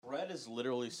That is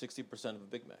literally 60% of a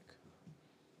Big Mac.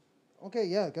 Okay,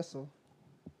 yeah, I guess so.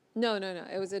 No.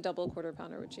 It was a double quarter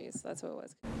pounder with cheese. That's what it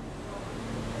was.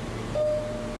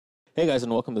 Hey guys,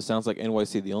 and welcome to Sounds Like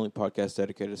NYC, the only podcast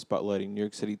dedicated to spotlighting New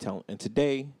York City talent. And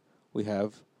today we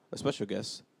have a special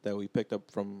guest that we picked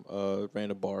up from a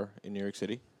random bar in New York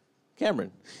City,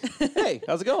 Cameron. Hey,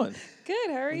 how's it going? Good.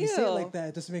 How are When you? you say it like that,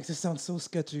 it just makes it sound so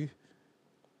sketchy.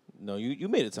 No, you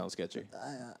made it sound sketchy.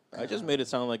 I just made it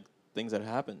sound like things that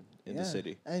happen in the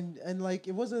city. And like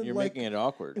it wasn't You're like making it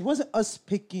awkward. it wasn't us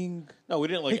picking. No, we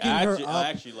didn't like picking her actually. up. I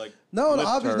actually like No, lift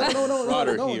obviously, her, no. brought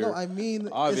her here. No, I mean,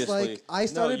 Obviously, it's like I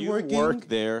started you working. worked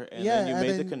there, and then you and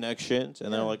made the then- connections,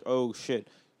 and then yeah. like, oh shit,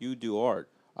 you do art.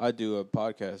 I do a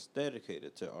podcast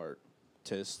dedicated to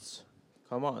artists.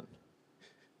 Come on.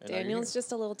 And now you're Daniel's here.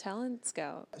 just a little talent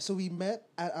scout. So we met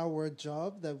at our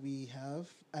job that we have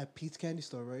at Pete's Candy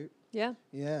Store, right? Yeah.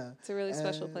 Yeah. It's a really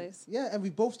special And- place. Yeah, and we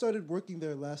both started working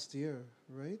there last year,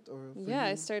 right? Or for Yeah,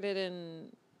 I you? started in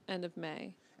end of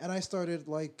May. And I started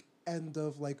like end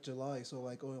of like July, so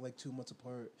like only like 2 months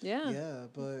apart. Yeah. Yeah,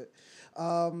 but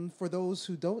for those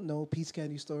who don't know, Pete's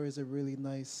Candy Store is a really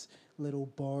nice little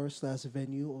bar /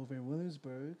 venue over in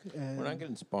Williamsburg. And We're not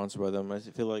getting sponsored by them. I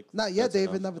feel like Not yet, that's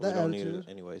David, enough. not with that We don't need attitude. it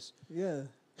anyways. Yeah.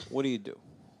 What do you do?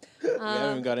 We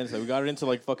haven't even got into that. We got into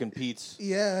like fucking Pete's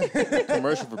Yeah.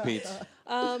 commercial for Pete's.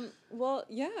 Well,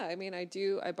 yeah, I mean, I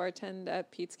bartend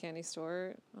at Pete's Candy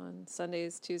Store on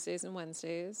Sundays, Tuesdays, and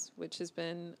Wednesdays, which has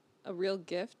been a real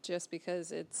gift just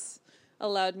because it's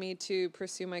allowed me to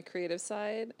pursue my creative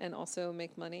side and also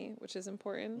make money, which is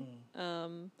important.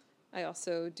 I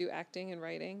also do acting and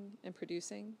writing and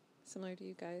producing, similar to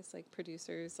you guys, like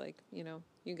producers, like, you know,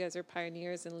 you guys are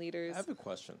pioneers and leaders. I have a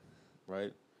question,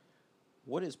 right?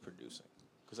 What is producing?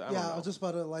 Because I don't Yeah, know. I was just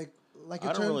about to like in I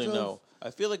don't terms really of, know.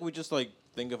 I feel like we just like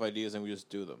think of ideas and we just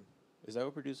do them. Is that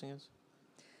what producing is?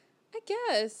 I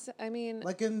guess. I mean,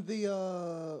 like in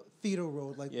the theater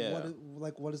role, like Yeah.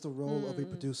 what is the role of a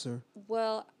producer?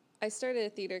 well, I started a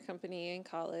theater company in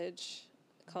college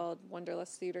called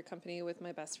Wonderlust Theater Company with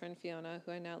my best friend Fiona,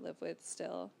 who I now live with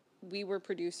still. We were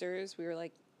producers. We were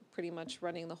like pretty much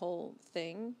running the whole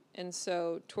thing. And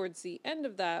so towards the end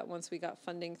of that, once we got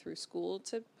funding through school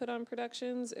to put on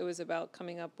productions, it was about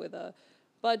coming up with a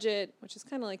budget, which is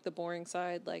kind of like the boring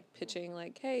side, like pitching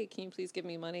like, hey, can you please give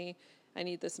me money? I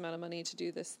need this amount of money to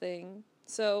do this thing.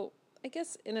 So I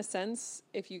guess in a sense,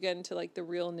 if you get into like the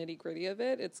real nitty gritty of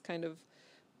it, it's kind of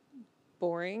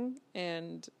boring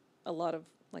and a lot of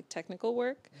like technical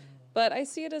work. But I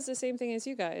see it as the same thing as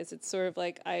you guys. It's sort of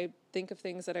like I think of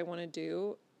things that I want to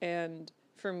do. And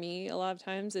for me, a lot of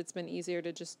times it's been easier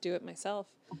to just do it myself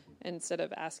instead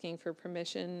of asking for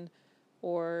permission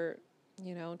or,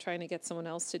 you know, trying to get someone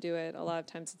else to do it. A lot of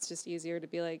times it's just easier to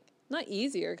be like, not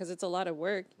easier because it's a lot of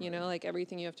work, you know, like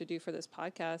everything you have to do for this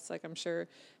podcast. Like I'm sure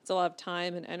it's a lot of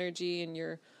time and energy and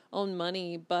your own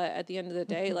money. But at the end of the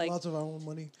day, like Lots of our own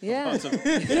money. yeah, Lots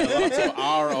of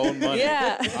our own money.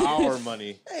 Yeah. Our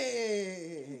money.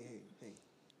 Hey.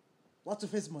 Lots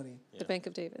of his money. the Bank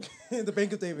of David. The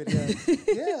Bank of David, yeah.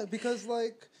 Yeah, because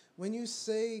like when you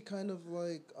say kind of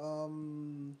like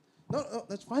no,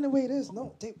 that's fine the way it is.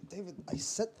 No, David, I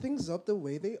set things up the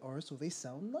way they are so they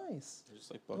sound nice. I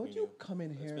just like bugging Don't you come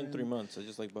in here. It's been and- 3 months. I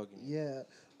just like bugging you. Yeah,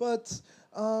 but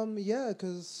yeah,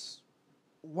 because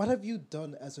what have you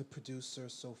done as a producer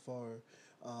so far?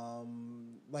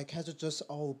 Like, has it just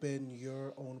all been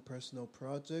your own personal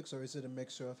projects, or is it a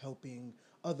mixture of helping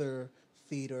other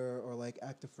theater or like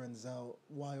actor friends out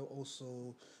while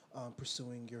also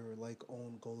pursuing your like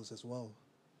own goals as well?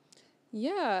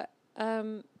 Yeah.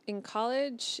 In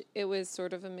college, it was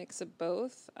sort of a mix of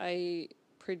both. I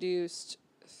produced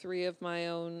 3 of my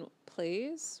own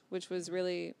plays, which was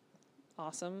really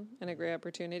awesome and a great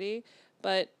opportunity.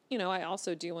 But, you know, I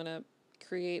also do want to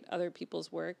create other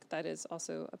people's work. That is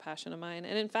also a passion of mine.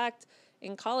 And in fact,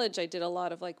 in college, I did a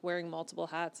lot of like wearing multiple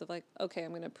hats of like, okay, I'm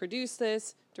going to produce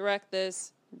this, direct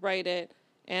this, write it,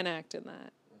 and act in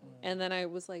that. And then I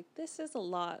was like, this is a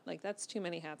lot. Like, that's too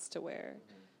many hats to wear.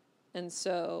 And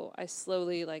so I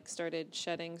slowly like started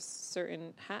shedding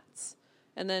certain hats.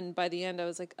 And then by the end, I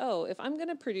was like, oh, if I'm going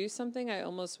to produce something, I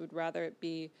almost would rather it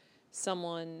be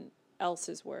someone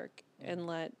else's work and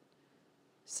let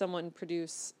someone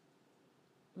produce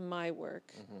my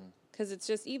work. Because it's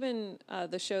just even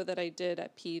the show that I did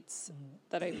at Pete's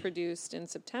that I produced in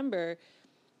September,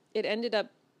 it ended up,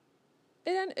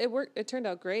 it turned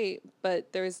out great,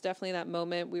 but there was definitely that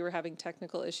moment we were having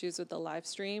technical issues with the live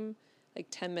stream like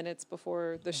 10 minutes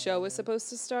before the show was supposed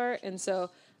to start. And so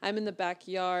I'm in the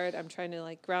backyard. I'm trying to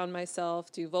like ground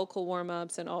myself, do vocal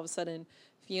warm-ups. And all of a sudden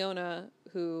Fiona,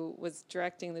 who was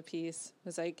directing the piece,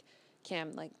 was like,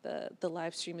 Cam, like the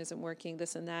live stream isn't working,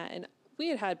 this and that. And we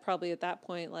had probably at that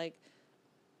point like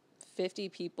 50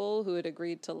 people who had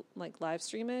agreed to like live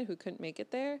stream it who couldn't make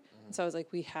it there. And so I was like,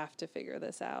 we have to figure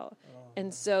this out.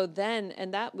 And so then,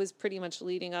 and that was pretty much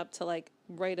leading up to like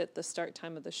right at the start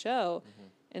time of the show.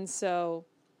 And so,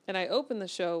 and I opened the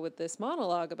show with this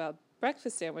monologue about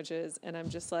breakfast sandwiches, and I'm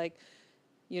just like,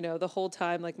 you know, the whole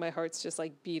time, like my heart's just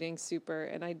like beating super.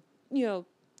 And I, you know,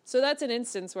 so that's an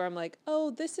instance where I'm like,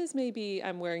 oh, this is maybe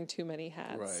I'm wearing too many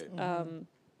hats. Right.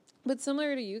 But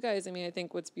similar to you guys, I mean, I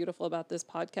think what's beautiful about this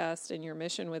podcast and your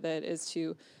mission with it is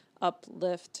to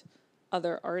uplift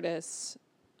other artists,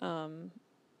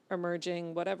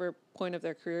 emerging, whatever point of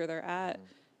their career they're at.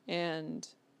 And,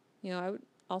 you know, I would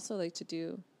also like to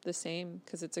do the same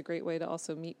because it's a great way to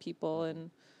also meet people,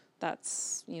 and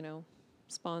that's, you know,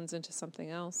 spawns into something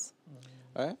else.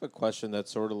 I have a question that's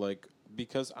sort of like,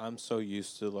 because I'm so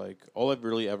used to like, all I've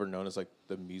really ever known is like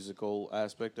the musical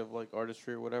aspect of like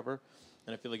artistry or whatever.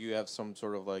 And I feel like you have some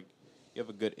sort of like, you have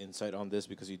a good insight on this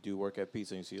because you do work at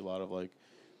Pizza and you see a lot of like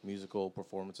musical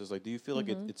performances. Like, do you feel like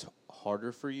it's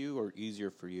harder for you or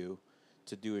easier for you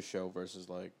to do a show versus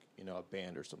like, you know, a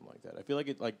band or something like that? I feel like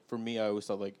it, like for me, I always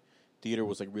thought like theater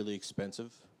was like really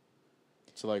expensive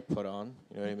to like put on.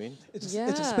 You know what I mean? It's Yeah.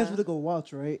 expensive to go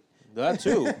watch, right? That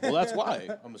too. Well, that's why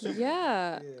I'm assuming.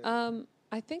 Yeah.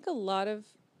 I think a lot of,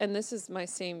 and this is my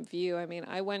same view. I mean,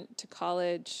 I went to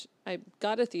college, I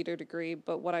got a theater degree,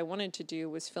 but what I wanted to do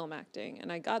was film acting.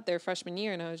 And I got there freshman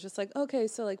year and I was just like, okay,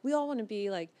 so like we all want to be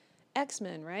like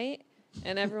X-Men, right?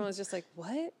 And everyone was just like,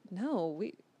 what? No,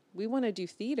 we want to do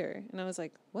theater. And I was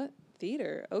like, what?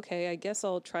 Theater? Okay, I guess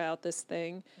I'll try out this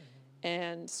thing.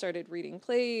 And started reading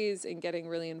plays and getting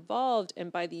really involved.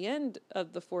 And by the end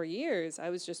of the 4 years, I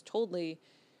was just totally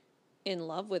in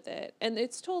love with it. And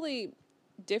it's totally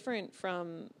different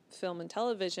from film and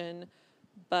television,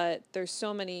 but there's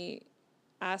so many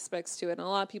aspects to it. And a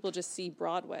lot of people just see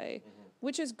Broadway,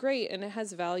 which is great and it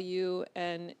has value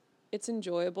and it's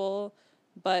enjoyable,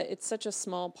 but it's such a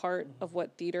small part of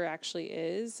what theater actually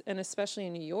is. And especially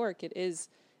in New York, it is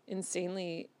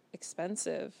insanely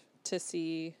expensive to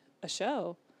see a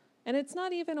show. And it's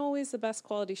not even always the best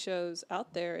quality shows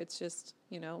out there. It's just,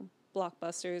 you know,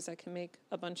 blockbusters that can make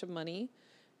a bunch of money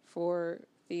for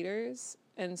theaters.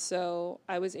 And so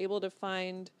I was able to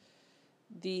find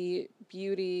the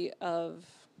beauty of,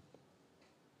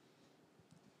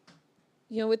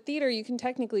 you know, with theater, you can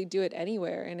technically do it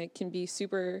anywhere and it can be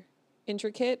super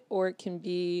intricate or it can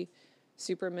be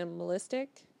super minimalistic.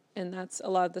 And that's a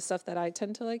lot of the stuff that I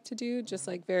tend to like to do, just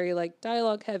like very like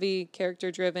dialogue heavy, character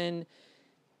driven,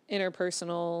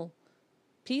 interpersonal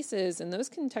pieces. And those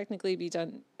can technically be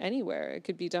done anywhere. It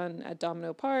could be done at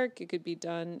Domino Park. It could be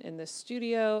done in the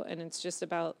studio. And it's just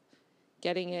about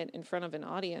getting it in front of an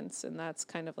audience. And that's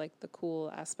kind of like the cool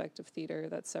aspect of theater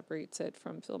that separates it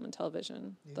from film and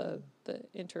television, the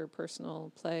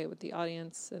interpersonal play with the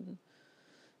audience. And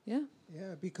yeah.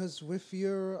 Yeah, because with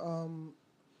your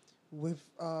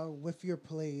with your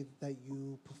play that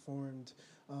you performed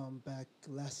back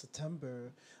last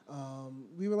September,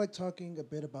 we were like talking a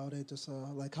bit about it, just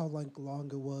like how like long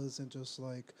it was and just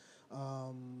like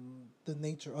the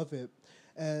nature of it,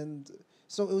 and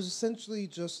so it was essentially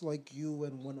just like you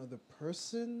and one other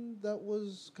person that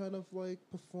was kind of like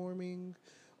performing.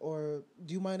 Or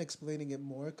do you mind explaining it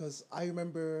more? Because I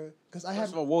remember, because I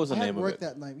First of all, what was the name of worked it?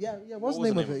 that night. Yeah. What was the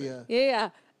name of it? Yeah.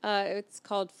 Yeah. It's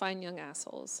called Fine Young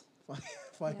Assholes.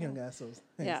 Fine young assholes.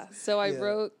 Yeah. So I Yeah.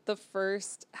 wrote the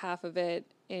first half of it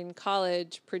in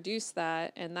college, produced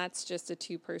that, and that's just a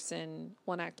 2-person,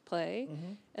 1-act play.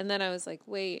 And then I was like,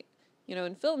 wait, you know,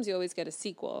 in films you always get a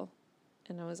sequel.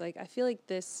 And I was like, I feel like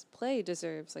this play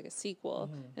deserves like a sequel.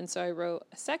 And so I wrote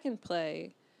a second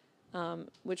play,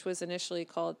 which was initially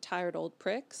called Tired Old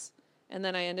Pricks. And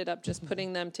then I ended up just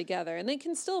putting them together. And they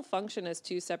can still function as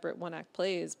 2 separate 1-act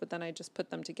plays, but then I just put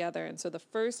them together. And so the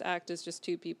first act is just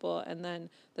 2 people, and then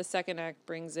the second act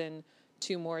brings in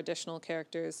 2 more additional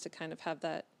characters to kind of have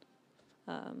that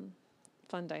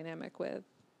fun dynamic with.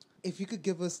 If you could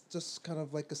give us just kind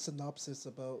of like a synopsis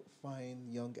about Fine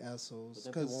Young Assholes.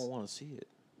 But then people won't want to see it.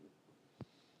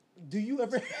 Do you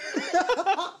ever...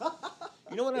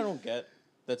 You know what I don't get?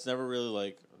 That's never really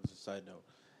like, as a side note.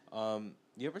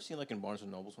 You ever seen like in Barnes and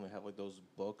Nobles when they have like those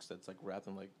books that's like wrapped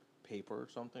in like paper or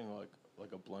something, or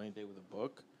like a blind date with a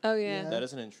book? Oh, yeah. Yeah. That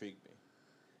doesn't intrigue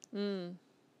me.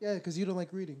 Yeah, because you don't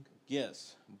like reading.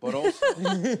 Yes, but also,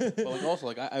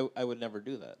 I would never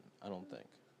do that. I don't think.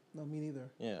 No, me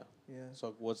neither. Yeah. Yeah.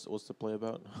 So what's the play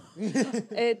about?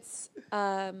 It's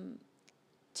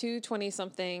 2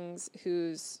 20-somethings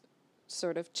whose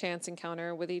sort of chance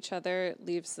encounter with each other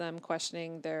leaves them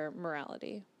questioning their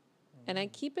morality. And I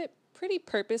keep it pretty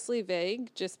purposely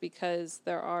vague just because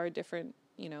there are different,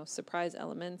 surprise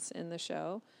elements in the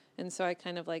show. And so I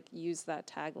kind of like use that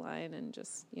tagline and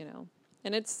just,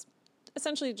 and it's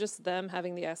essentially just them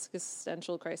having the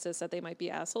existential crisis that they might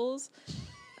be assholes.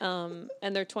 And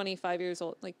they're 25 years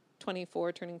old, like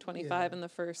 24, turning 25 in the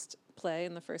first play,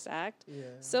 in the first act. Yeah.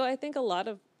 So I think a lot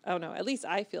of, I don't know, at least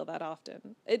I feel that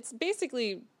often. It's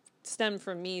basically stemmed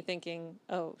from me thinking,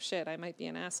 oh shit, I might be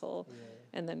an asshole. Yeah.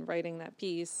 And then writing that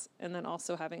piece. And then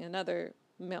also having another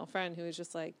male friend who was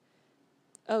just like,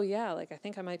 oh yeah, like I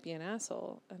think I might be an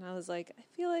asshole. And I was like, I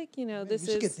feel like, Man, this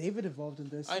you should is... get David involved in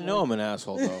this. I know I'm an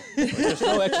asshole, though. Like, there's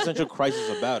no existential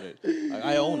crisis about it. Like,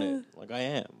 I own it. Like, I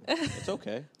am. It's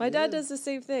okay. My dad does the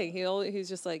same thing. He's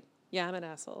just like, yeah, I'm an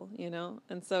asshole,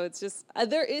 And so it's just,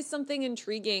 there is something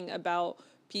intriguing about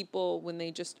people when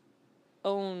they just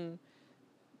own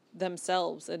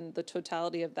themselves and the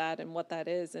totality of that and what that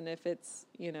is. And if it's,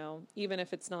 even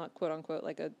if it's not quote unquote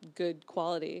like a good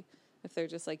quality, if they're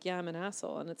just like, yeah, I'm an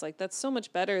asshole. And it's like, that's so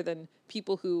much better than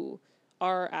people who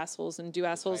are assholes and do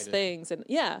assholes things. And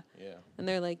yeah. And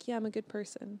they're like, yeah, I'm a good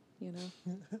person,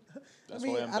 That's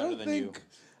why I'm better than you.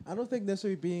 I don't think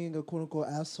necessarily being a quote unquote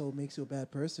asshole makes you a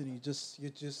bad person. You just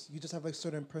have like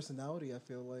certain personality. I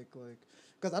feel like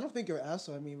because I don't think you're an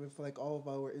asshole. I mean, with like all of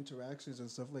our interactions and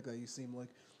stuff like that, you seem like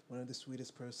one of the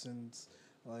sweetest persons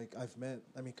like I've met.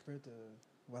 I mean, compared to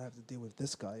what I have to deal with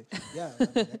this guy, yeah, I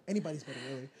mean, anybody's better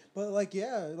really. But like,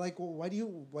 yeah, like, well, why do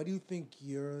you think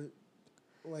you're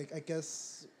like? I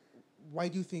guess why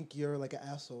do you think you're like an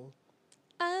asshole?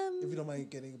 If you don't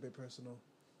mind getting a bit personal.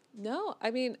 No,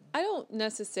 I mean, I don't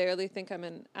necessarily think I'm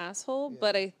an asshole,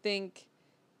 but I think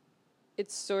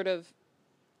it's sort of,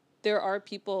 there are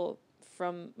people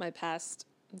from my past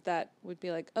that would be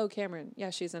like, oh, Cameron, yeah,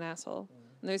 she's an asshole.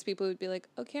 And there's people who'd be like,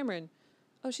 oh, Cameron,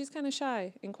 oh, she's kind of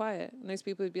shy and quiet. And there's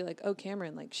people who'd be like, oh,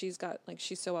 Cameron, like she's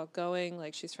so outgoing,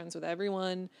 like she's friends with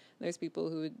everyone. And there's people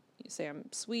who would say I'm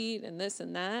sweet and this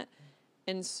and that.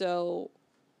 And so...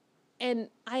 And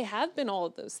I have been all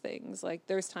of those things. Like,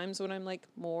 there's times when I'm, like,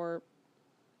 more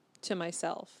to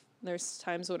myself. There's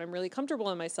times when I'm really comfortable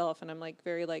in myself and I'm, like,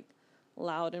 very, like,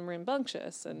 loud and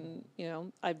rambunctious. And,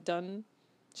 I've done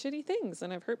shitty things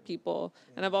and I've hurt people.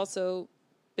 Yeah. And I've also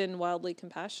been wildly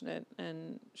compassionate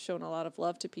and shown a lot of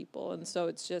love to people. And so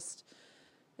it's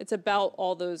about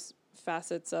all those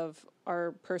facets of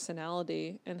our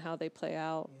personality and how they play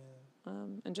out. Yeah.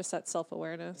 And just that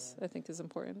self-awareness, I think, is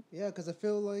important. Yeah, because I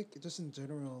feel like, just in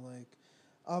general, like,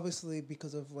 obviously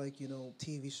because of, like,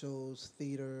 TV shows,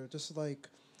 theater, just, like,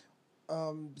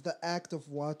 the act of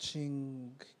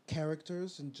watching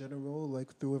characters in general,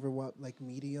 like, through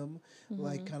medium,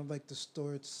 like, kind of, like,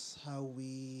 distorts how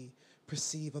we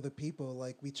perceive other people.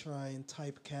 Like, we try and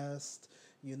typecast,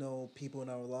 people in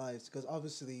our lives. Because,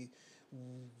 obviously...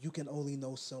 you can only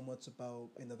know so much about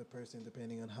another person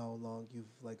depending on how long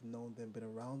you've like known them, been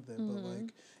around them. But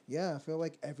like, yeah, I feel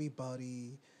like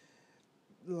everybody,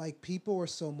 like people are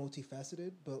so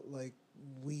multifaceted, but like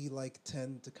we like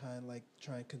tend to kind of like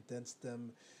try and condense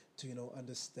them to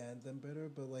understand them better.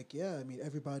 But like, yeah, I mean,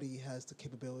 everybody has the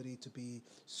capability to be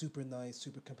super nice,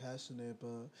 super compassionate,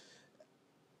 but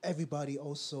everybody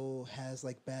also has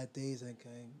like bad days and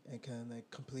can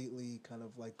like completely kind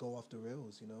of like go off the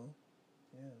rails.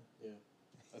 Yeah.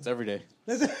 That's every day.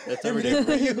 That's every day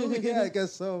for you. Yeah, I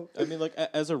guess so. I mean, like,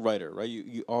 as a writer, right,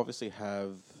 you obviously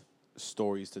have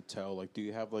stories to tell. Like, do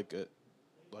you have, like, an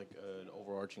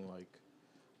overarching, like,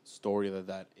 story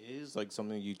that is, like,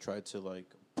 something you try to, like,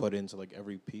 put into, like,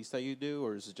 every piece that you do?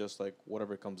 Or is it just, like,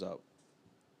 whatever comes out?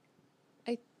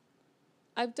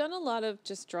 I've done a lot of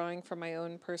just drawing from my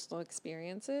own personal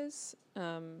experiences,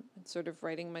 and sort of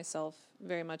writing myself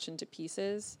very much into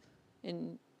pieces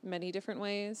in many different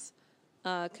ways.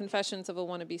 Confessions of a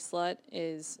Wannabe Slut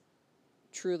is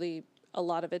truly, a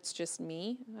lot of it's just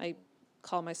me. I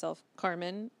call myself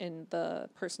Carmen in the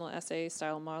personal essay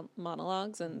style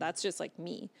monologues, and that's just like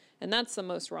me. And that's the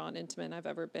most raw and intimate I've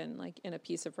ever been, like, in a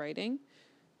piece of writing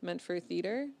meant for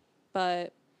theater.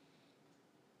 But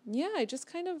yeah, I just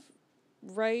kind of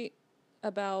write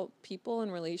about people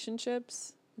and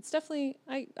relationships. It's definitely,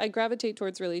 I gravitate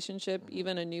towards relationship,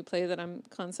 even a new play that I'm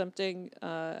concepting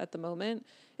at the moment.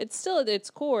 It's still at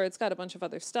its core, it's got a bunch of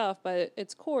other stuff, but at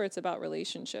its core, it's about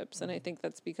relationships. And I think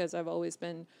that's because I've always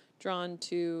been drawn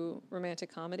to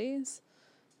romantic comedies,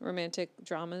 romantic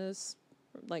dramas,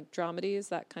 like dramedies,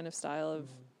 that kind of style of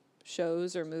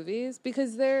shows or movies,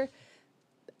 because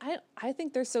I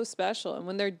think they're so special. And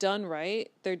when they're done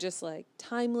right, they're just like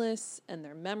timeless and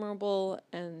they're memorable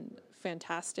and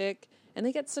fantastic. And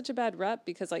they get such a bad rep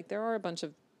because, like, there are a bunch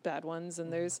of bad ones,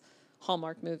 and there's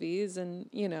Hallmark movies, and,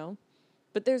 you know.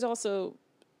 But there's also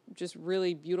just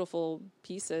really beautiful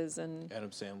pieces. And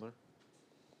Adam Sandler.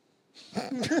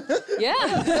 yeah.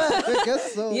 I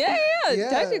guess so. Yeah,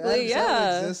 technically, Adam Sandler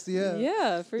yeah. exists, yeah.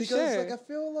 Yeah, for because, sure. like, I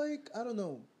feel like, I don't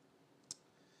know,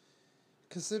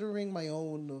 considering my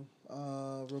own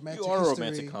romantic You are a history,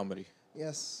 romantic comedy.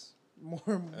 yes, more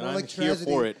And I'm like here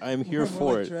tragedy. for it. I'm here More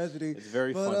for like it. tragedy. It's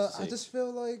very But fun to see. I just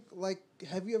feel like,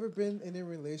 have you ever been in a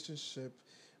relationship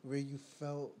where you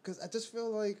felt? Because I just feel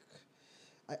like,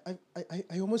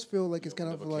 I almost feel like it's kind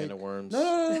of like Can of worms.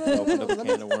 no. Opened up a let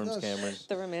can me- of worms, no, Cameron.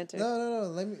 The romantic. No.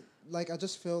 Let me I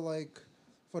just feel like,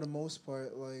 for the most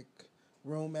part, like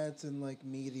romance in like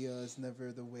media is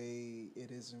never the way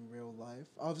it is in real life.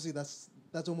 Obviously, that's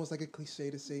almost like a cliche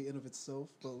to say in of itself.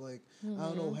 But like, I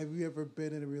don't know. Have you ever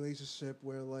been in a relationship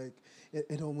where like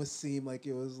it almost seemed like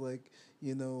it was like,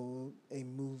 you know, a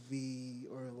movie,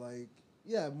 or like,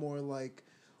 yeah, more like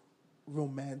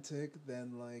romantic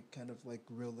than like kind of like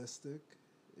realistic,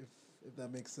 if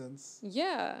that makes sense.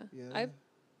 Yeah. Yeah. I've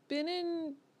been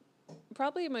in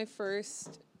probably my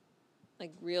first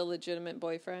like real legitimate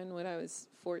boyfriend when I was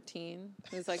 14.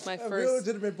 It was like my A real first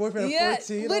legitimate boyfriend yeah, at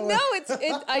 14. but I'm no,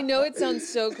 like- I know it sounds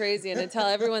so crazy, and I tell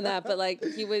everyone that, but like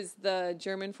he was the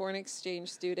German foreign exchange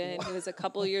student. He was a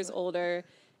couple years older,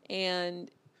 and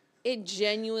it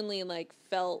genuinely like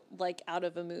felt like out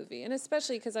of a movie, and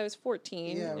especially because I was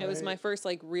 14. Yeah, it was right. my first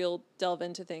like real delve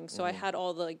into things, so I had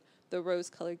all the like the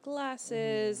rose-colored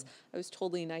glasses. I was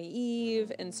totally naive,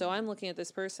 and so I'm looking at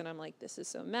this person. I'm like, this is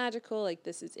so magical. Like,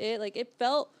 this is it. Like, it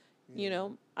felt, you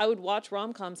know, I would watch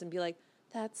rom-coms and be like,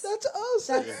 that's us.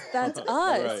 that's us,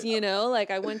 Right. you know?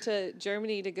 Like, I went to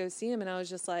Germany to go see him, and I was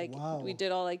just like, Wow. we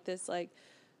did all like this like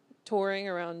touring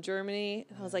around Germany,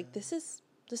 and I was like, this is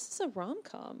a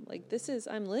rom-com. Like,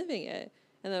 I'm living it.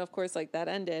 And then of course like that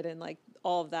ended, and like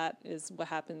all of that is what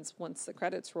happens once the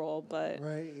credits roll. But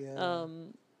Right, yeah.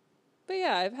 but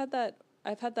yeah, I've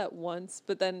had that once,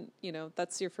 but then, you know,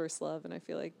 that's your first love, and I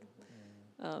feel like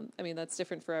I mean, that's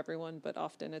different for everyone, but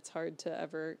often it's hard to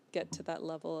ever get to that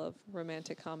level of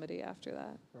romantic comedy after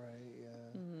that. Right,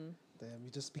 yeah. Damn,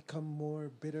 you just become more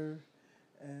bitter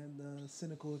and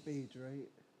cynical with age, right?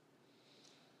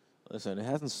 Listen, it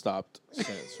hasn't stopped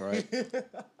since, right?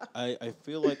 I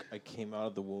feel like I came out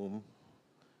of the womb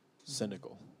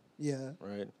cynical, Yeah.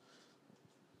 right?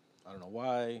 I don't know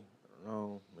why. I don't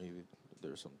know. Maybe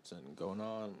there's something going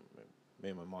on.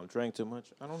 Maybe my mom drank too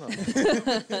much. I don't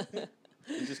know.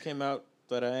 It just came out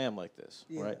that I am like this,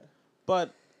 Yeah. right?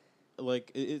 But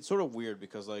like it's sort of weird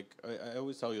because like I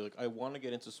always tell you, like, I want to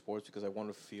get into sports because I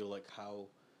want to feel like how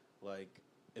like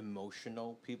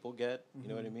emotional people get. You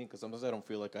know what I mean? Because sometimes I don't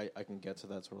feel like I can get to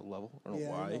that sort of level. I don't know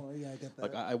why. I get that.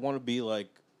 Like I want to be like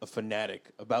a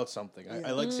fanatic about something.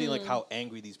 I like seeing like how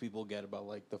angry these people get about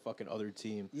like the fucking other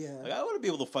team. Yeah. Like I want to be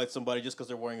able to fight somebody just because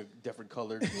they're wearing a different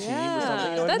colored team or something. Yeah,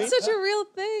 You know what I that's mean? such a real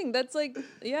thing. That's like,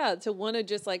 yeah, to want to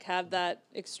just like have that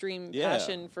extreme Yeah.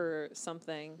 passion for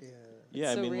something. Yeah. Yeah,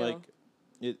 It's I so mean, real. like,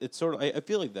 it's sort of. I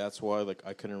feel like that's why, like,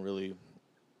 I didn't really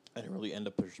end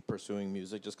up pursuing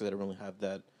music just because I didn't really have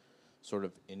that sort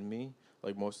of in me.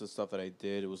 Like most of the stuff that I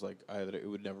did, it was like either it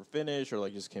would never finish or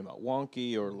like just came out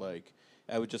wonky, or like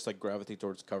I would just like gravitate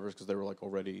towards covers because they were like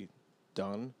already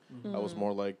done. I was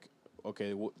more like,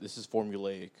 okay, this is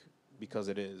formulaic because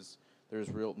it is. There's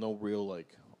no real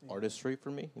like artistry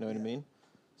for me. You know what I mean?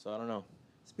 So I don't know.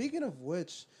 Speaking of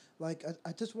which, like,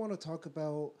 I just want to talk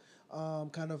about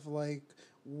kind of like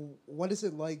what is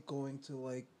it like going to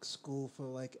like school for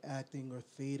like acting or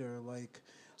theater? Like,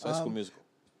 High School Musical.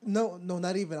 no,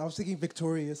 not even. I was thinking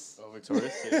Victorious. Oh,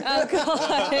 Victorious. Oh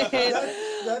god!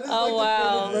 That is Oh, like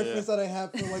wow. the furthest reference that I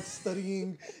have for like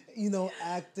studying, you know,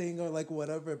 acting or like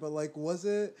whatever. But like, was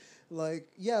it like,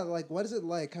 yeah, like what is it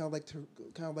like? Kind of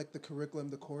like the curriculum,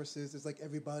 the courses. It's like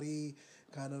everybody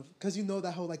kind of, because you know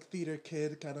that whole like theater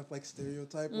kid kind of like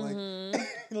stereotype, like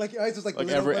like your eyes just like Like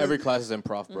lit up, every class is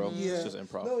improv, bro. yeah. It's just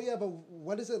improv. No, yeah, but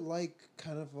what is it like?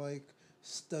 Kind of like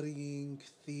studying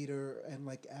theater and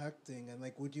like acting, and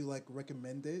like would you like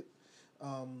recommend it?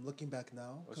 Looking back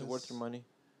now, Was it worth your money?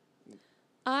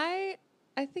 I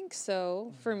think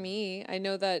so. For me, I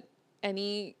know that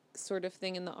any sort of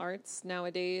thing in the arts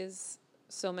nowadays,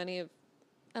 so many of,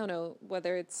 I don't know,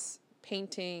 whether it's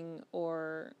painting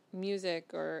or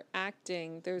music or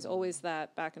acting, there's always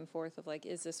that back and forth of like,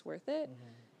 is this worth it?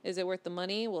 Is it worth the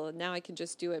money? Well, now I can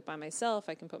just do it by myself.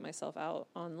 I can put myself out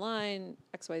online,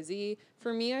 XYZ.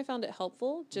 For me, I found it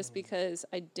helpful just because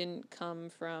I didn't come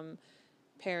from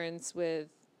parents with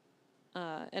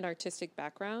an artistic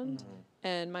background.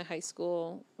 And my high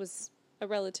school was a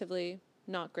relatively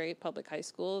not great public high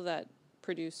school that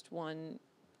produced one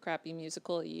crappy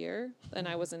musical a year, and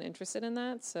I wasn't interested in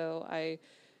that. So I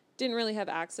didn't really have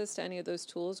access to any of those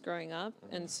tools growing up.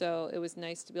 And so it was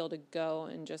nice to be able to go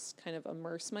and just kind of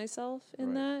immerse myself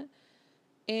in that.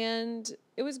 And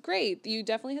it was great. You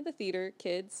definitely had the theater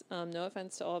kids. No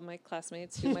offense to all of my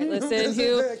classmates who might listen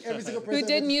who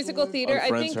did musical theater.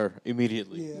 Unfriends I think her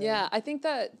immediately. yeah, I think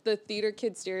that the theater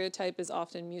kid stereotype is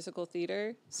often musical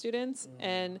theater students,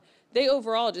 and they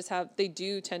overall they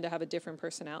do tend to have a different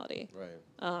personality.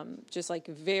 Right. Just like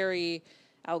very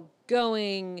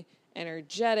outgoing,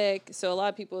 energetic. So a lot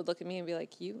of people would look at me and be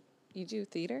like, "You do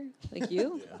theater? Like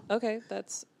you? Okay,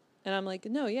 that's." And I'm like,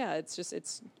 "No, yeah, it's just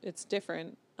it's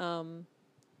different."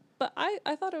 But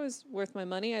I thought it was worth my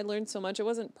money. I learned so much. It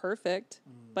wasn't perfect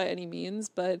by any means,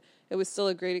 but it was still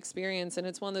a great experience. And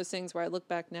it's one of those things where I look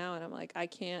back now and I'm like, I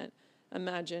can't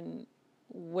imagine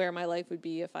where my life would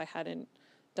be if I hadn't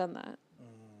done that.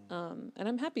 And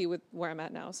I'm happy with where I'm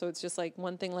at now. So it's just like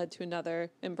one thing led to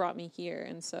another and brought me here.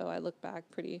 And so I look back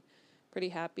pretty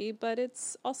happy. But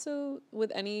it's also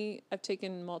I've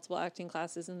taken multiple acting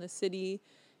classes in the city,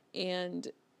 and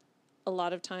a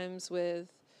lot of times with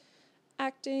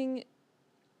acting,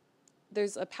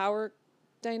 there's a power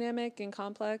dynamic and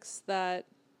complex that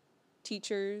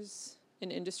teachers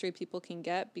and industry people can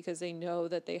get because they know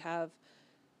that they have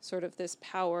sort of this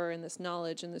power and this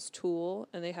knowledge and this tool,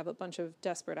 and they have a bunch of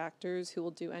desperate actors who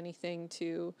will do anything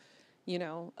to,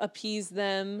 appease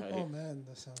them. Oh man,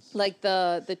 that sounds like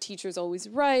the teacher's always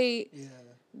right. Yeah.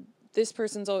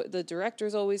 The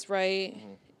director's always right.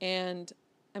 And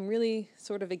I'm really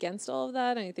sort of against all of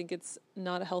that. And I think it's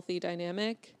not a healthy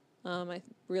dynamic. I'm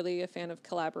really a fan of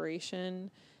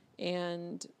collaboration.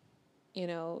 And,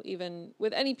 even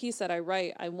with any piece that I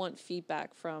write, I want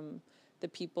feedback from the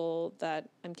people that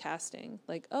I'm casting.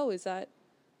 Like, oh, is that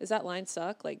line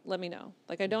stuck? Like, let me know.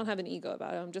 Like, I don't have an ego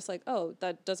about it. I'm just like, oh,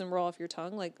 that doesn't roll off your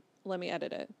tongue. Like, let me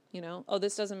edit it, Oh,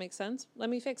 this doesn't make sense. Let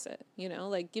me fix it,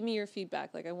 Like, give me your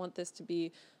feedback. Like, I want this to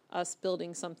be us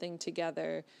building something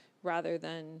together rather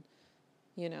than,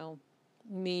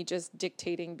 me just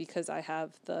dictating because I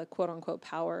have the quote-unquote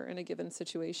power in a given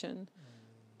situation.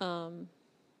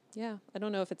 Yeah, I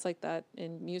don't know if it's like that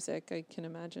in music. I can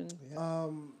imagine.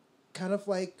 Kind of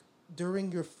like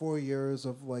during your 4 years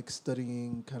of like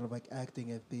studying kind of like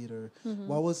acting and theater,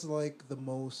 what was like the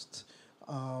most,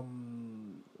 what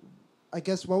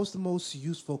was the most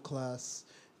useful class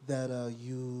that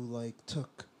you like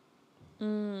took?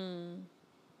 Well,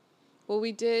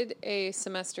 we did a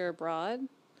semester abroad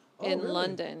in really?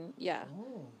 London. Yeah.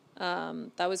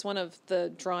 That was one of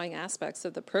the drawing aspects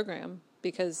of the program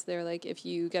because they're like, if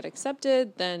you get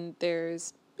accepted, then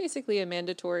there's basically a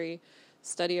mandatory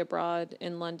study abroad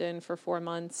in London for 4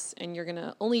 months, and you're going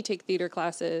to only take theater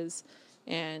classes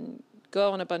and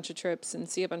go on a bunch of trips and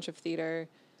see a bunch of theater.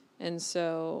 And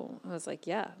so I was like,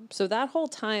 yeah. So that whole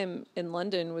time in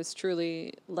London was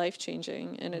truly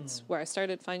life-changing, and it's where I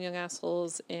started Fine Young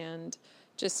Assholes, and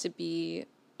just to be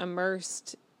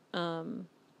immersed in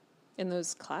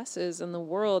those classes in the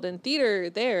world. And theater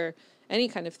there, any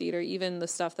kind of theater, even the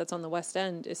stuff that's on the West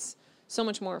End, is so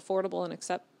much more affordable and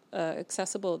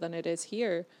accessible than it is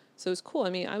here. So it was cool. I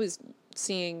mean, I was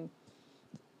seeing,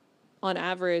 on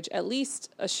average, at least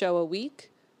a show a week,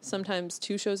 sometimes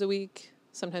 2 shows a week,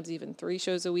 sometimes even 3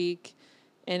 shows a week.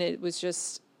 And it was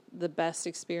just the best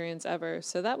experience ever.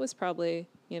 So that was probably,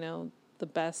 the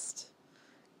best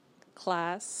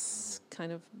class,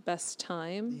 kind of best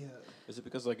time. Yeah. Is it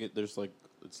because there's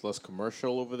it's less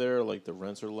commercial over there? Like the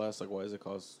rents are less. Like why is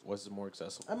it more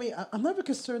accessible? I mean, I'm never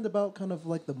concerned about kind of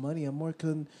like the money. I'm more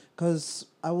because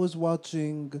I was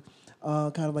watching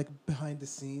kind of like behind the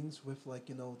scenes with like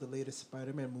the latest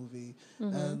Spider-Man movie,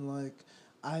 and like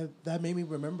that made me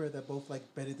remember that both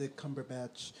like Benedict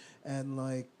Cumberbatch and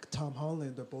like Tom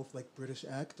Holland are both like British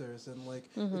actors, and like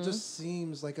it just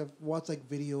seems like I've watched like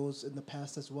videos in the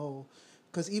past as well.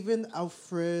 Because even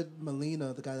Alfred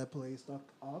Molina, the guy that plays Doc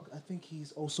Ock, I think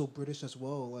he's also British as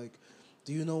well. Like,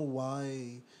 do you know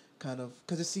why? Kind of,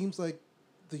 because it seems like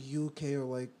the UK or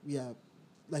like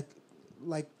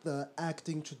the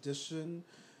acting tradition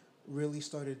really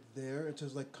started there. It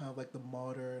was like kind of like the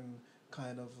modern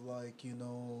kind of like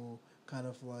kind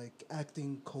of like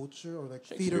acting culture or like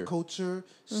theater culture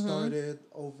started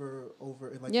over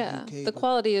in like the UK. The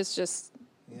quality is just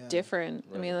different.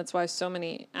 Right. I mean, that's why so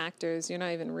many actors, you're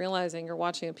not even realizing you're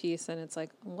watching a piece and it's like,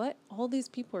 what? All these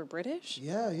people are British?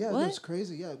 Yeah, that's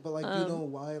crazy. Yeah, but like, do you know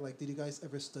why? Like, did you guys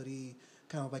ever study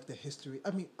kind of like the history?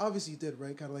 I mean, obviously you did,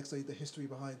 right? Kind of like study the history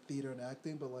behind theater and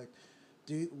acting, but like,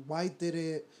 why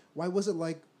was it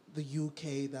like the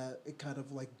UK that it kind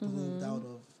of like bloomed out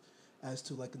of as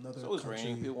to like another It's always country.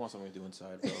 raining. People want something to do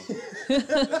inside, bro. It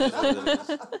is what it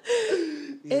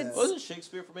is. Yeah. Wasn't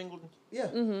Shakespeare from England? Yeah.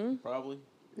 Probably.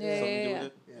 Yeah, Something yeah, to do yeah. with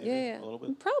it? Yeah, Maybe yeah. A little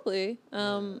bit. Probably.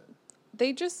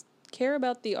 They just care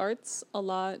about the arts a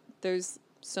lot. There's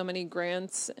so many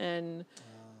grants and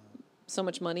so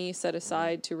much money set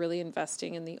aside to really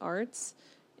investing in the arts.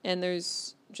 And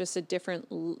there's just a different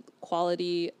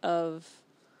quality of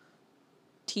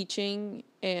teaching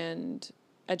and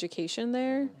education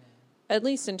there, at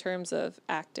least in terms of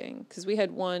acting. Because we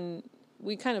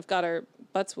kind of got our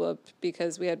butts whooped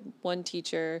because we had one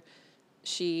teacher,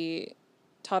 she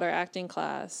taught our acting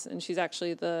class, and she's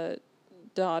actually the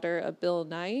daughter of Bill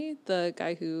Nye, the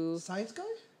guy who... Science guy?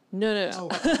 No. Oh.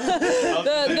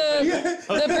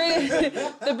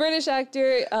 The British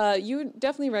actor, you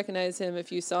definitely recognize him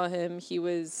if you saw him. He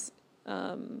was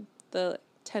the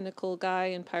tentacle guy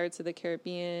in Pirates of the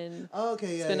Caribbean. Oh,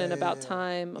 okay, yeah. It's been in About yeah.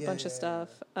 Time, a Yeah, bunch of yeah, stuff.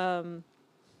 And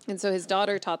so his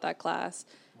daughter taught that class,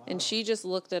 and she just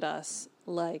looked at us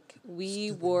like we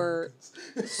Stupid were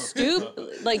Americans.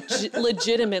 stupid. Like,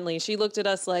 legitimately, she looked at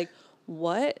us like,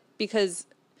 what? Because,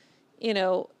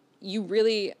 you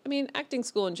really, acting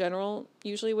school in general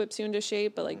usually whips you into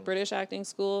shape, but like British acting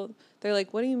school, they're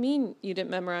like, what do you mean you didn't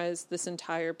memorize this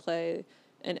entire play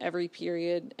and every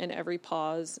period and every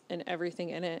pause and everything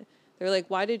in it? They're like,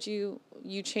 why did you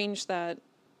change that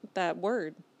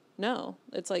word? No,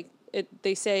 it's like,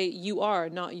 they say you are,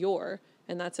 not your,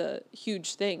 and that's a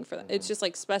huge thing for them. It's just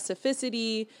like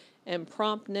specificity and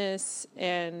promptness,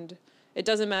 and it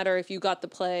doesn't matter if you got the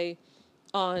play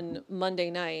on Monday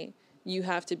night, you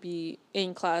have to be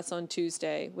in class on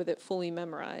Tuesday with it fully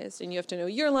memorized, and you have to know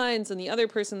your lines and the other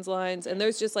person's lines, and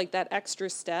there's just like that extra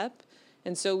step.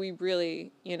 And so we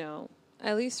really,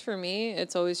 at least for me,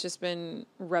 it's always just been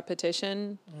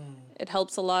repetition. It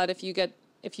helps a lot if you get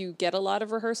a lot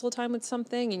of rehearsal time with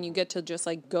something and you get to just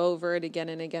like go over it again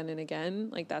and again and again,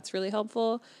 like that's really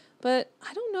helpful. But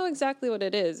I don't know exactly what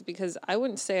it is, because I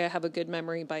wouldn't say I have a good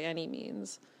memory by any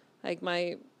means. Like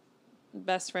my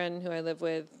best friend who I live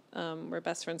with, we're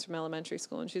best friends from elementary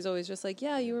school, and she's always just like,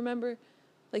 yeah, you remember,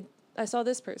 like, I saw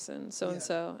this person, so and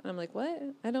so. And I'm like, what?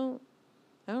 I don't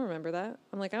remember that.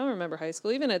 I'm like, I don't remember high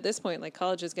school. Even at this point, like,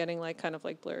 college is getting like kind of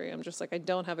like blurry. I'm just like, I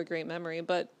don't have a great memory,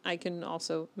 but I can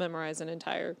also memorize an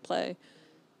entire play.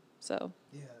 So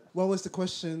Yeah. What was the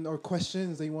question or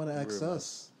questions that you want to ask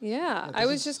us? yeah, I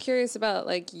was just curious about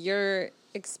like your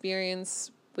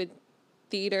experience with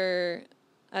theater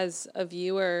as a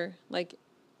viewer. Like,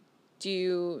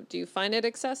 do you find it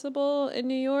accessible in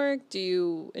New York? Do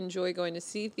you enjoy going to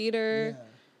see theater? Yeah.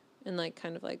 And like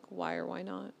kind of like why or why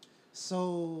not?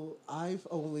 So I've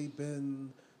only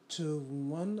been to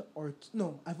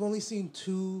I've only seen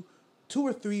two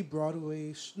or three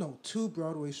two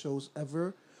Broadway shows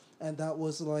ever, and that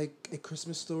was like A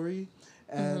Christmas Story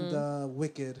and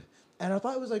Wicked. And I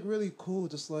thought it was like really cool,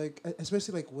 just like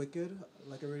especially like Wicked.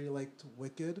 Like I really liked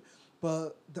Wicked.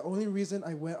 But the only reason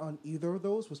I went on either of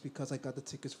those was because I got the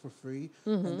tickets for free,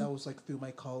 and that was like through my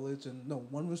college. And no,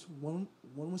 one was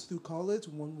through college,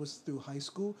 one was through high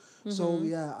school. So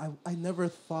yeah, I never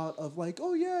thought of like,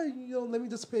 oh yeah, let me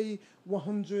just pay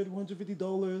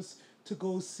 $150 to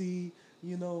go see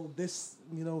this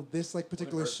like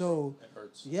particular show. It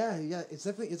hurts. Yeah, it's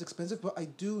definitely expensive, but I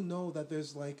do know that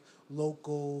there's like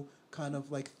local kind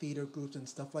of like theater groups and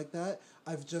stuff like that.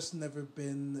 I've just never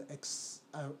been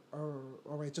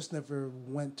I just never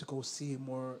went to go see a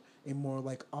more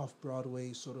like off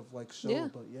Broadway sort of like show. Yeah.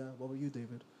 But yeah, what about you,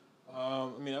 David? I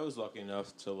was lucky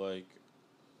enough to like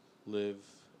live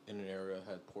in an area that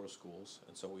had poor schools,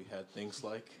 and so we had things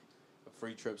like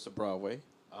free trips to Broadway.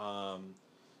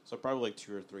 So probably like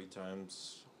 2 or 3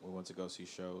 times we went to go see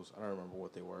shows. I don't remember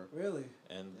what they were. Really?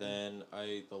 And then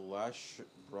the last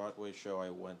Broadway show I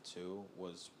went to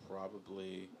was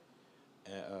probably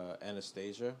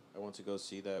Anastasia. I went to go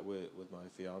see that with my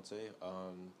fiance.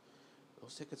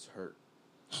 Those tickets hurt.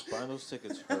 Buying those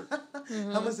tickets hurt.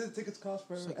 How much did the tickets cost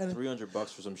for? It's like $300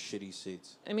 for some shitty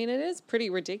seats. I mean, it is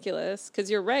pretty ridiculous because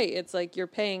you're right. It's like you're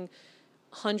paying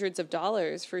hundreds of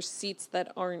dollars for seats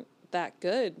that aren't that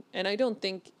good. And I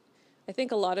think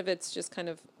a lot of it's just kind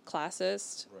of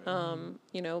classist.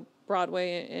 Right.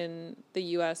 Broadway in the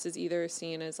U.S. is either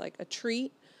seen as like a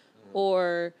treat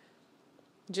or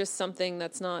just something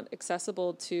that's not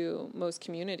accessible to most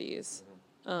communities.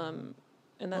 And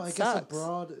that I sucks. guess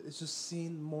abroad it's just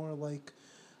seen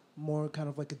more kind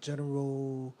of like a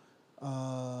general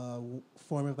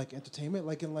form of like entertainment.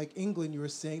 Like in like England, you were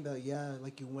saying that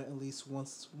like you went at least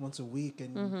once a week,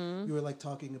 and you were like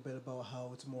talking a bit about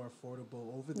how it's more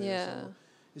affordable over there. Yeah. So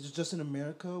is it just in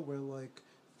America where like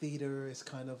theater is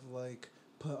kind of like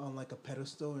put on like a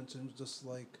pedestal in terms of just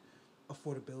like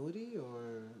affordability,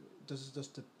 or does it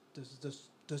just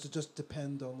does it just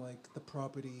depend on like the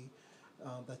property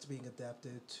that's being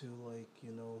adapted to like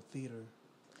theater?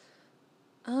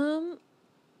 Um,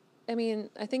 I mean,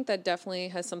 I think that definitely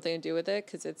has something to do with it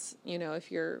because it's,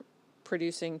 if you're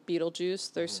producing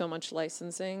Beetlejuice, there's so much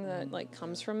licensing that like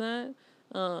comes from that.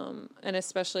 And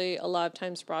especially a lot of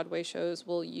times Broadway shows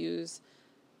will use,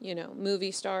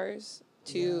 movie stars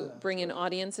to bring in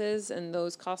audiences, and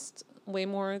those cost way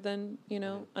more than,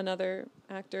 another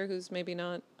actor who's maybe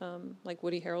not like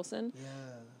Woody Harrelson. Yeah.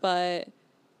 But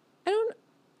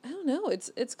I don't know.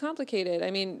 It's complicated.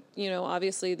 I mean,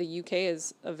 obviously the UK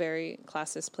is a very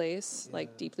classist place,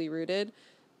 like deeply rooted.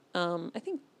 I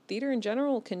think theater in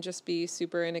general can just be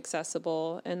super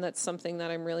inaccessible, and that's something that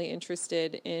I'm really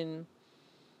interested in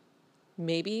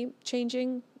maybe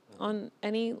changing on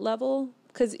any level.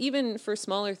 Because even for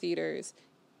smaller theaters,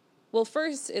 well,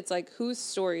 first it's like, whose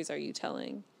stories are you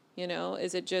telling?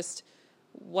 Is it just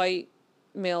white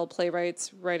male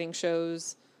playwrights writing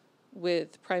shows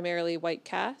with primarily white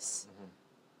casts?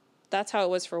 That's how it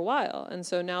was for a while. And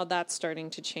so now that's starting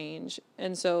to change.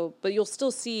 And so, but you'll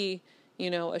still see,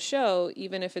 a show,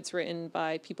 even if it's written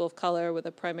by people of color with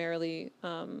a primarily,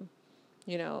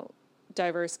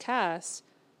 diverse cast.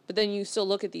 But then you still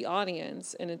look at the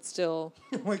audience, and it's still,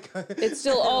 Oh my God. it's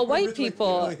still all white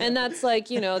people. Yeah. And that's like,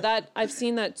 that I've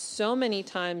seen that so many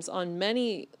times on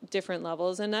many different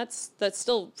levels. And that's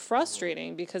still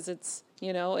frustrating because it's,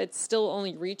 it's still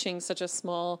only reaching such a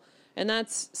small, and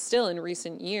that's still in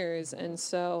recent years. And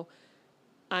so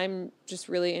I'm just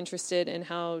really interested in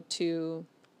how to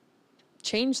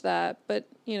change that. But,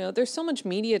 there's so much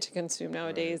media to consume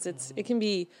nowadays. It can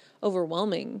be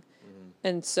overwhelming.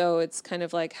 And so it's kind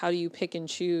of like, how do you pick and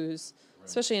choose,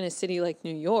 especially in a city like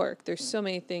New York? There's so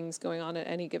many things going on at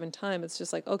any given time. It's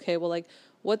just like, okay, well, like,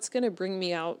 what's going to bring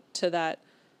me out to that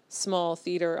small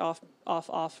theater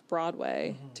off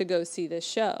Broadway to go see this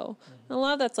show? And a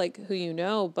lot of that's like who you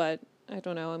know, but I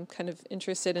don't know. I'm kind of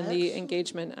interested in the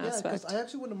engagement aspect. I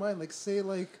actually wouldn't mind, like, say,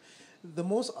 like, the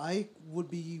most I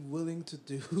would be willing to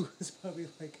do is probably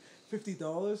like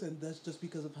 $50, and that's just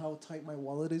because of how tight my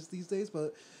wallet is these days.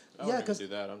 But I because do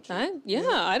that. I'm cheap.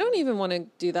 I don't even want to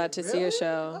do that to see a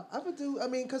show. I would do. I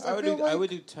mean, because I would do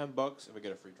 $10 if I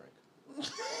get a free drink.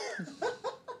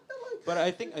 But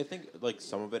I think like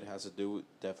some of it has to do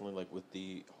definitely like with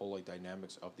the whole like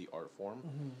dynamics of the art form,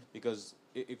 because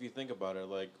if you think about it,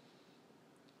 like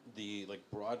the like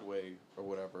Broadway or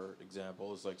whatever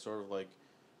example is like sort of like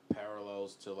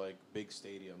parallels to like big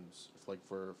stadiums like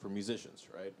for musicians,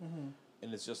 right?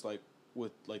 And it's just like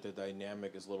with like the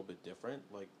dynamic is a little bit different.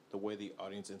 Like the way the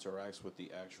audience interacts with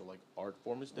the actual like art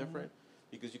form is different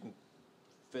because you can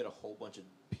fit a whole bunch of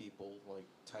people like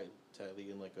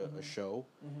tightly in like a show,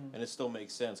 and it still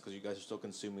makes sense because you guys are still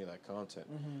consuming that content.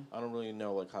 I don't really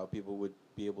know like how people would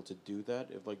be able to do that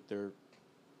if like they're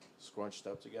scrunched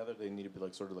up together. They need to be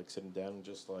like sort of like sitting down and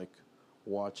just like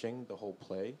watching the whole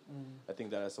play. I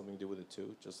think that has something to do with it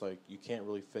too. Just like you can't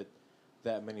really fit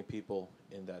that many people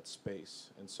in that space,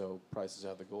 and so prices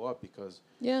have to go up because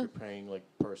you're paying like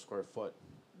per square foot.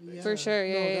 Yeah. For sure,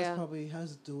 That probably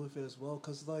has to do with it as well.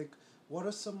 Because like, what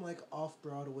are some like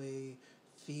off-Broadway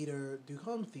theater? Do you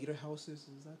call them theater houses?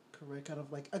 Is that correct? Kind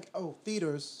of like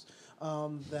theaters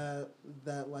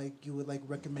that like you would like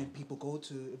recommend people go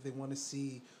to if they want to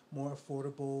see more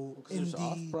affordable indie. There's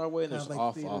off-Broadway and there's like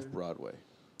off-Broadway.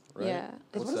 Right? Yeah.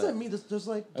 What does that mean? There's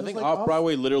like I think like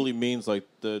off-Broadway literally means like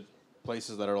the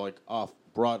places that are like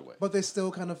off-Broadway. But they're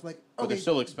still kind of like... But they're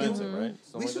still expensive, right?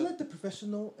 We should let the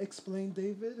professional explain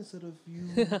David instead of you,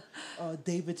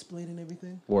 David explaining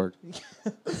everything. Word.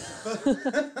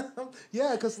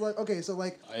 Yeah, because like, okay, so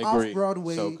like I agree.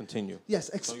 Off-Broadway... So continue. Yes,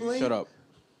 explain... So shut up.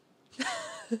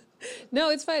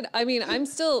 No, it's fine. I mean, I'm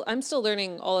still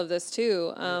learning all of this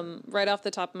too. Right off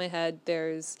the top of my head,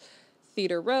 there's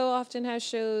Theater Row often has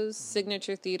shows,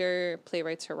 Signature Theater,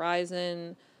 Playwrights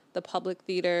Horizon, the Public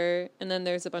Theater, and then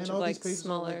there's a bunch of like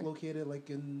smaller. Are, like, located like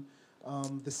in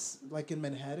in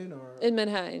Manhattan or in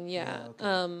Manhattan, yeah.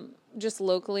 Okay. Just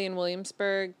locally in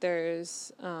Williamsburg,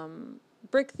 there's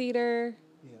Brick Theater,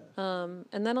 and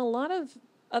then a lot of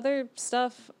other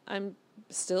stuff I'm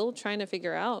still trying to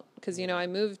figure out because I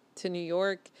moved to New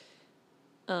York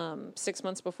 6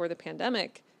 months before the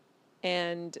pandemic,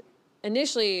 and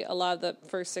initially a lot of the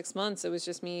first 6 months it was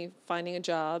just me finding a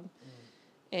job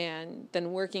and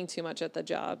then working too much at the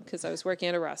job because I was working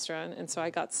at a restaurant, and so I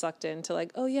got sucked into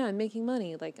like, oh yeah, I'm making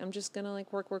money, like I'm just gonna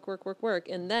like work,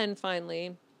 and then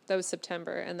finally that was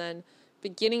September, and then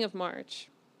beginning of March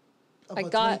I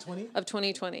got 2020? Of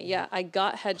 2020. Yeah, I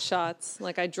got headshots.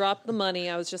 Like I dropped the money.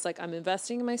 I was just like, I'm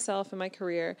investing in myself and my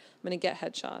career. I'm going to get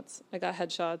headshots. I got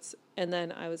headshots. And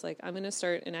then I was like, I'm going to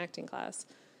start an acting class.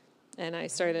 And I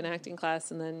started an acting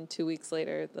class. And then 2 weeks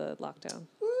later, the lockdown.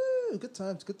 Woo, good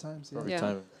times. Yeah. Perfect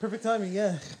timing. Perfect timing,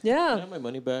 yeah. Yeah. Can I have my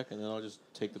money back, and then I'll just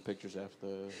take the pictures after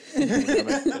get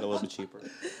a little bit cheaper.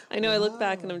 I know. Wow. I look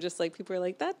back and I'm just like, people are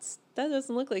like, that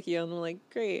doesn't look like you. And I'm like,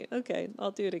 great, okay,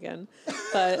 I'll do it again.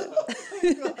 But,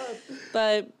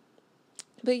 but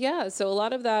yeah. So a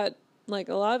lot of that, like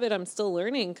a lot of it, I'm still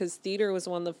learning because theater was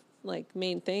one of the like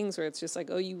main things where it's just like,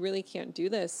 oh, you really can't do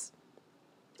this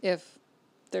if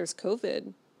there's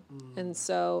COVID, and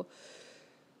so.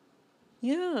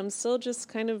 Yeah, I'm still just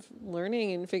kind of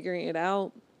learning and figuring it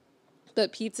out.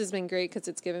 But Pete's has been great because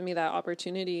it's given me that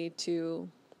opportunity to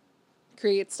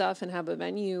create stuff and have a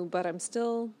venue. But I'm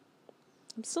still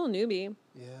a newbie.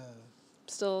 Yeah.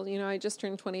 Still, I just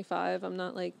turned 25. I'm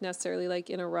not like necessarily like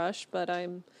in a rush, but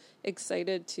I'm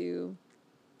excited to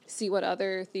see what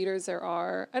other theaters there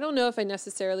are. I don't know if I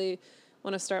necessarily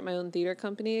want to start my own theater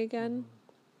company again,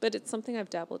 but it's something I've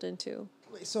dabbled into.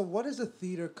 Wait, so what is a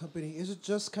theater company? Is it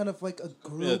just kind of like a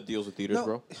group? Yeah, deals with theaters,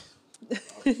 bro.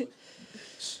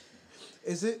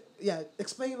 Is it? Yeah,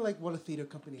 explain like what a theater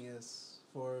company is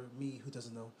for me who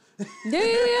doesn't know.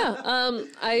 Yeah.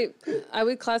 I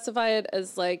would classify it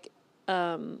as like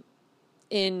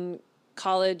in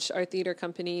college, our theater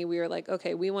company, we were like,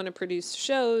 okay, we want to produce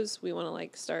shows. We want to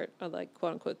like start a like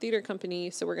quote unquote theater company.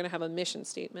 So we're going to have a mission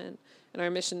statement. And our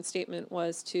mission statement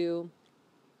was to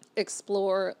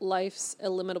explore life's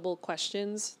illimitable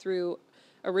questions through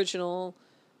original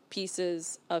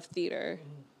pieces of theater.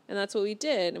 And that's what we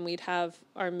did. And we'd have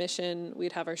our mission,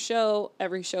 we'd have our show.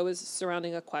 Every show was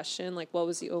surrounding a question. Like, what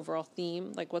was the overall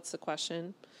theme? Like, what's the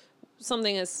question?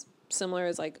 Something as similar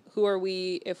as like, who are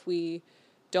we if we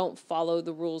don't follow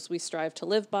the rules we strive to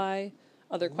live by?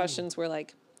 Other questions were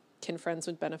like, can friends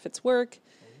with benefits work?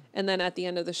 And then at the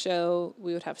end of the show,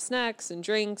 we would have snacks and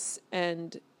drinks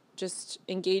and just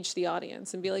engage the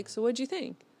audience and be like, so what'd you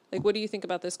think? Like, what do you think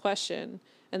about this question?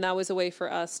 And that was a way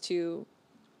for us to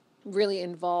really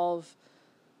involve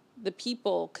the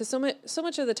people. Because so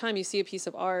much of the time you see a piece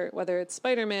of art, whether it's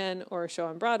Spider-Man or a show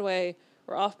on Broadway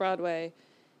or off Broadway,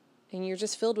 and you're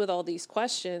just filled with all these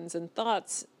questions and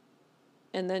thoughts,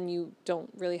 and then you don't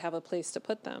really have a place to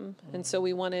put them. And so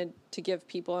we wanted to give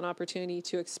people an opportunity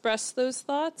to express those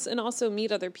thoughts and also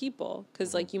meet other people.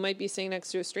 Because, like, you might be sitting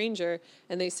next to a stranger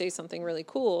and they say something really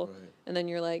cool. Right. And then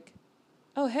you're like,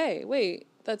 oh, hey, wait,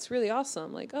 that's really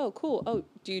awesome. Like, oh, cool. Oh,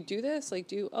 do you do this? Like,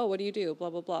 what do you do? Blah,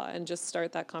 blah, blah. And just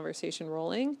start that conversation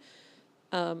rolling.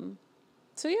 So,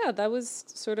 yeah, that was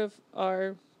sort of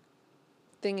our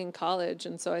thing in college.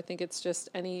 And so I think it's just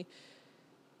any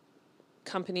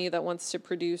company that wants to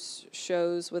produce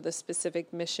shows with a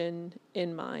specific mission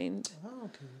in mind. Oh,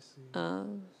 okay, I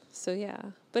see. So yeah,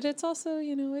 but it's also,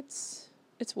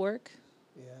 it's work.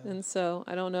 Yeah. And so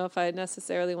I don't know if I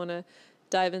necessarily want to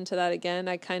dive into that again.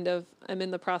 I'm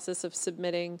in the process of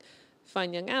submitting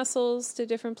Fine Young Assholes to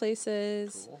different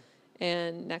places. Cool.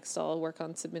 And next I'll work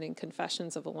on submitting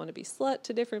Confessions of a Wannabe Slut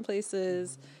to different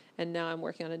places. And now I'm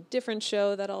working on a different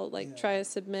show that I'll try to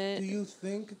submit. Do you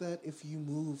think that if you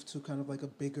move to kind of like a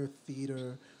bigger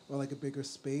theater or like a bigger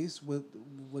space, would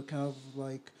kind of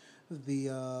like is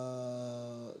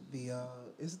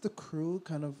it the crew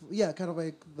kind of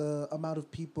like the amount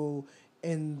of people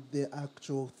in the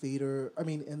actual theater? I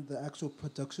mean, in the actual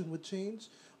production would change,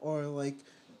 or like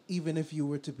even if you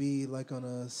were to be like on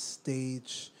a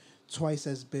stage twice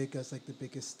as big as like the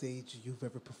biggest stage you've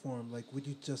ever performed, like would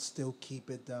you just still keep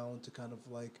it down to kind of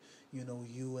like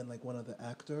you and like one other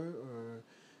actor, or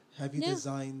have you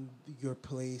designed your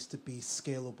plays to be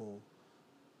scalable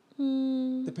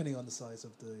depending on the size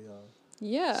of the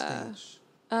stage?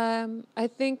 I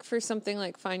think for something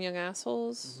like Fine Young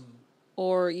Assholes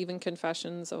or even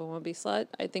Confessions of a Wannabe Slut,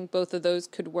 I think both of those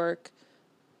could work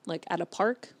like at a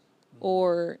park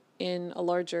or in a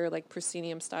larger like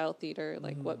proscenium style theater,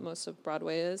 like what most of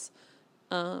Broadway is.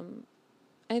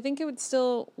 I think it would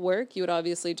still work. You would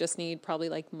obviously just need probably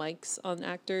like mics on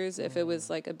actors if it was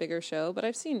like a bigger show. But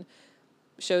I've seen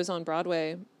shows on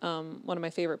Broadway. One of my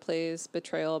favorite plays,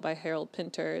 Betrayal by Harold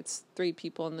Pinter. It's 3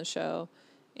 people in the show,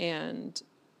 and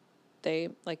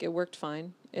it worked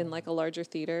fine in like a larger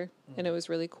theater, and it was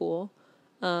really cool.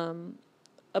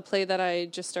 A play that I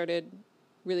just started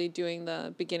really doing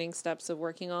the beginning steps of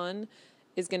working on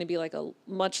is going to be like a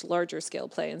much larger scale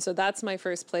play. And so that's my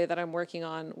first play that I'm working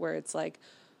on, where it's like,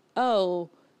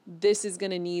 this is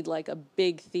going to need like a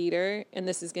big theater and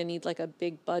this is going to need like a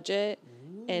big budget.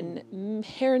 and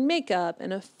hair and makeup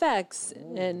and effects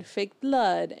and fake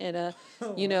blood and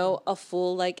a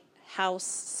full like house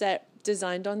set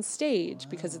designed on stage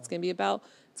because it's going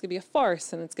to be a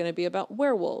farce and it's going to be about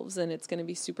werewolves and it's going to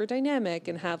be super dynamic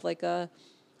and have like a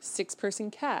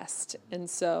 6-person cast. And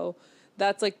so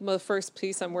that's like the first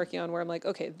piece I'm working on where I'm like,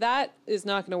 okay, that is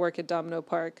not going to work at Domino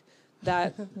Park.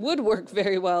 That would work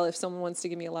very well if someone wants to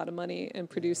give me a lot of money and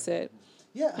produce it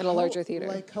at a larger theater.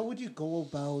 Like, how would you go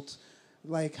about,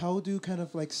 like, how do kind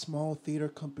of like small theater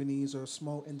companies or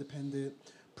small independent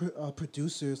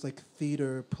producers, like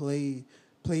theater,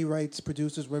 playwrights,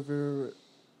 producers, whatever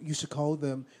you should call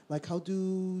them, like, how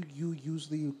do you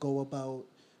usually go about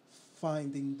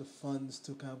finding the funds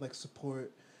to kind of like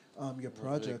support your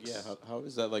projects? Like, yeah, how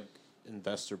is that like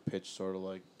investor pitch sort of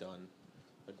like done?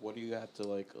 Like, what do you have to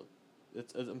like?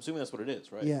 I'm assuming that's what it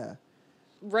is, right? Yeah.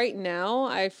 Right now,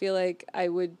 I feel like I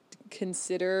would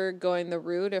consider going the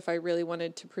route if I really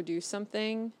wanted to produce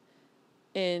something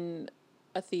in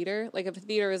a theater. Like if a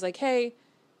theater is like, hey,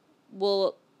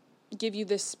 we'll give you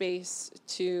this space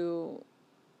to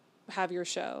have your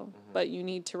show, but you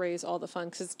need to raise all the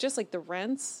funds. Because it's just like the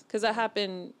rents. Because that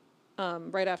happened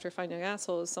right after Finding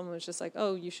Assholes. Someone was just like,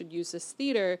 oh, you should use this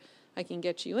theater. I can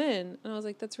get you in. And I was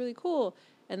like, that's really cool.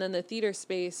 And then the theater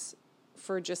space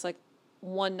for just like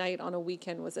one night on a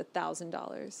weekend was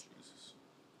 $1,000.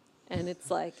 And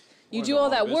it's like, you do all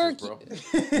that work.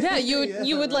 Yeah,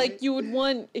 you would like, you would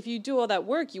want, if you do all that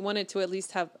work, you wanted to at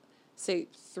least have, say,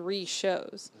 3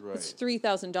 shows. Right. It's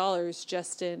 $3,000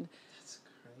 just in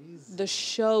the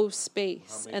show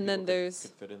space. How many and then people there's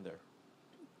could fit in there?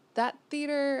 That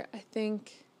theater, I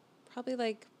think probably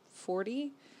like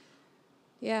 40.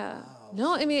 Yeah. Wow.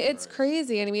 No, I mean, it's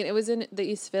crazy. And I mean, it was in the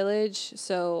East Village,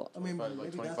 so I mean,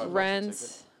 like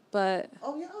rent, but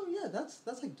oh yeah, that's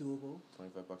like doable. $25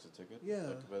 a ticket. Yeah,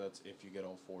 but that's if you get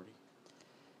all 40.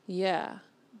 Yeah,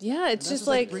 it's just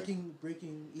like like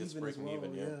breaking even as well.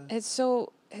 Yeah. It's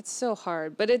so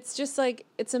hard, but it's just like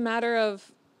it's a matter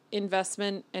of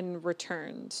investment and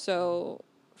return. So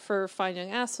for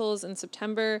Finding Assholes in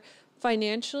September,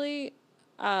 financially,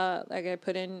 like I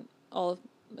put in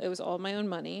it was all my own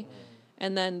money.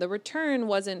 And then the return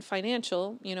wasn't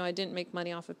financial. You know, I didn't make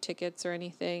money off of tickets or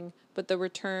anything, but the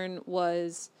return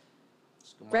was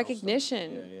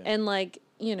recognition. Yeah. And like,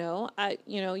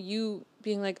 you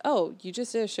being like, oh, you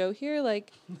just did a show here?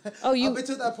 Like, oh, you... Up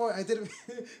until that point, I didn't...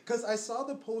 Because I saw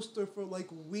the poster for, like,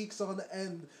 weeks on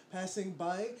end passing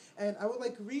by, and I would,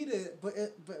 like, read it,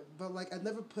 but like, I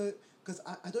never put... Because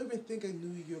I don't even think I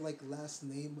knew your, like, last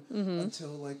name until,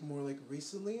 like, more, like,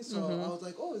 recently. So I was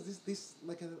like, oh, is this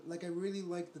like, I really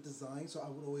like the design, so I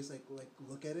would always, like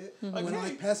look at it. Like, when hey, I,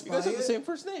 like, pass you by guys have the same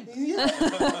first name. Yeah.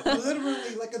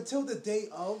 Literally, like, until the day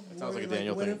of, sounds like a like,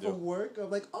 Daniel went thing in to for do. work,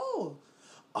 I'm like, oh,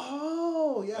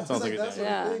 yeah. That sounds like that's a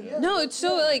Daniel thing. Yeah. No, it's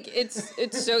so like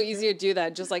it's so easy to do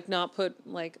that. Just like not put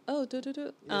like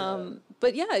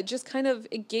but yeah, it just kind of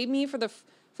it gave me for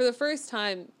the first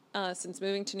time since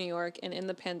moving to New York and in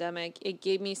the pandemic, it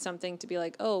gave me something to be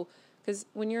like, oh, because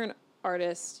when you're an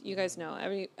artist, you guys know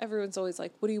everyone's always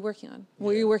like, what are you working on?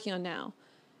 What are you working on now?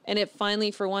 And it finally,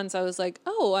 for once, I was like,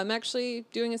 oh, I'm actually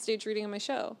doing a stage reading on my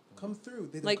show. Come through.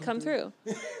 They like come through.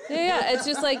 Yeah. It's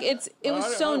just like it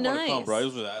was so nice. Come, bro. I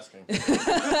was just asking.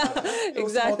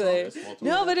 Exactly.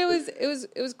 No, but it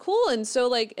was cool, and so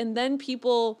like, and then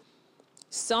people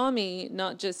saw me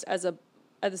not just as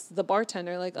the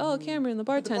bartender, like, oh, Cameron, the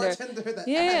bartender. The bartender that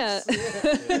yeah.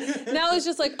 Now it's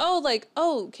just like,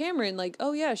 oh, Cameron, like,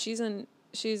 oh yeah, she's an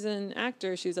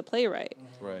actor, she's a playwright,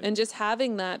 right? And just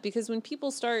having that, because when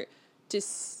people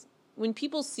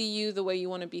see you the way you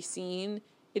want to be seen,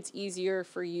 it's easier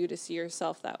for you to see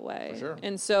yourself that way. For sure.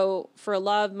 And so for a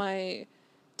lot of my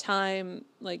time,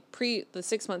 like the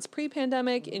 6 months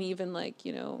pre-pandemic, and even like,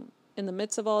 in the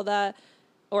midst of all that,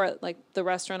 or like the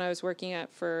restaurant I was working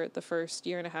at for the first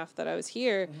year and a half that I was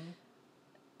here,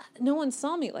 no one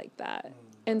saw me like that.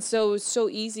 And so it was so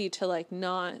easy to like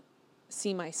not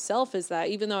see myself as that,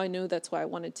 even though I knew that's what I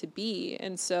wanted to be.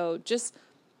 And so just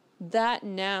that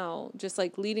now, just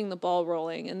like leading the ball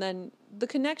rolling, and then the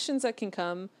connections that can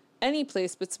come any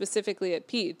place, but specifically at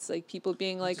Pete's, like people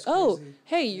being like, oh,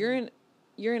 hey, you're an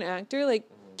actor, like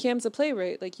Cam's a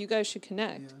playwright, like you guys should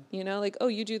connect, like, oh,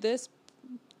 you do this,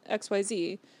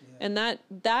 XYZ. And that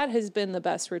has been the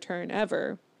best return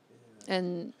ever.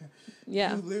 And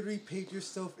yeah. You literally paid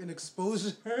yourself in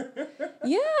exposure.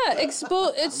 Yeah, it's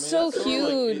so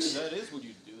huge. That is what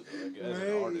you do though, like, as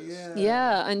an artist.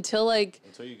 Yeah, until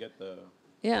you get the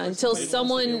until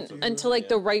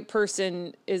the right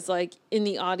person is like in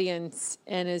the audience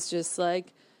and is just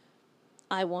like,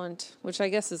 I want, which I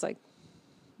guess is like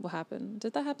what happened.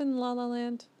 Did that happen in La La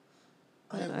Land?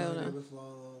 I have I no don't idea know. with La La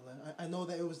Land. I know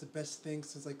that it was the best thing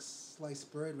since like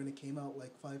sliced bread when it came out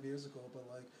like 5 years ago, but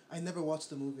like I never watched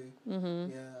the movie.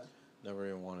 Mm-hmm. Yeah. Never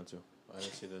even wanted to. I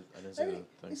didn't see the. I didn't I see mean,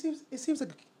 the it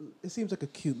thing. seems like a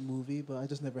cute movie, but I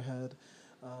just never had.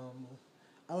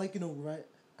 I like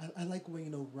I like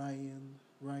when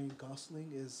Ryan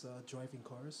Gosling is driving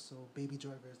cars. So Baby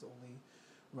Driver is the only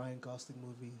Ryan Gosling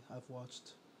movie I've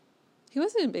watched. He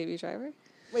wasn't in Baby Driver.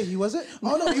 Wait, he wasn't?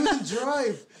 Oh no, he was in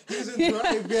Drive. He was in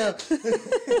Drive. Yeah.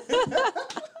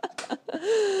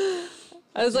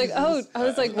 I was like, oh, I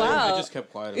was like, wow. I just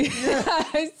kept quiet.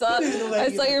 I saw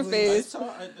your I face. saw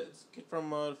the kid from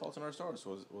Fault in Our Stars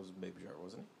was Baby Driver,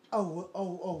 wasn't he?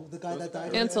 Oh, the guy that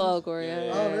died. Ansel Elgort,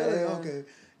 yeah. Oh really? yeah. Okay.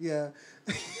 Yeah.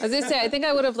 I was gonna say, I think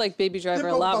I would have liked Baby Driver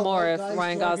a lot more if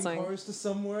Ryan Gosling. Cars to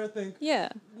somewhere, I think. Yeah.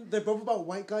 They're both about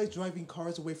white guys driving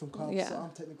cars away from cops. Yeah. So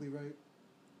I'm technically right.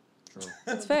 True.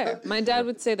 That's fair. My dad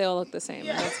would say they all look the same.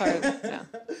 Yeah. That's hard. Yeah.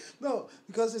 No,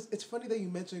 because it's funny that you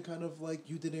mentioned kind of like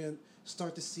you didn't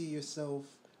start to see yourself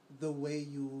the way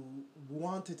you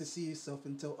wanted to see yourself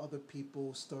until other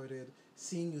people started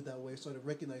seeing you that way, started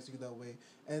recognizing you that way.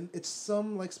 And it's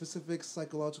some like specific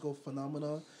psychological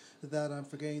phenomena that I'm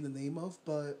forgetting the name of,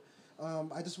 but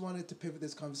I just wanted to pivot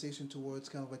this conversation towards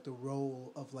kind of like the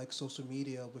role of like social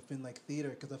media within like theater,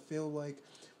 because I feel like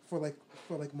for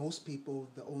most people,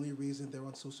 the only reason they're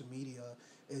on social media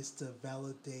is to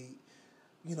validate,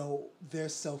 their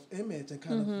self-image and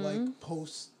kind of like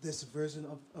post this version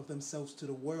of themselves to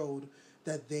the world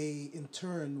that they in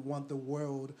turn want the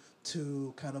world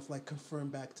to kind of like confirm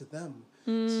back to them.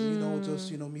 So,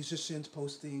 just, musicians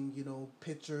posting,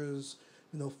 pictures,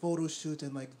 photo shoots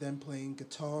and like them playing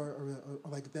guitar or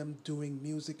like them doing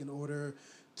music in order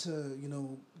to,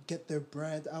 get their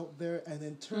brand out there, and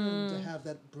in turn to have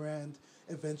that brand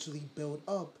eventually build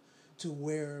up to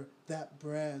where that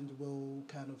brand will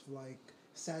kind of like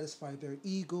satisfy their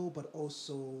ego but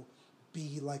also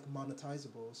be like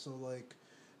monetizable. So like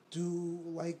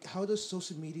how does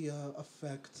social media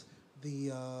affect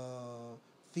the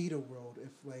theater world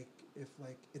if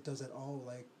it does at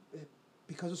all,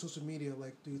 because of social media?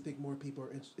 Like, do you think more people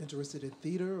are interested in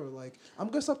theater, or like I'm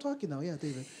gonna stop talking now? Yeah,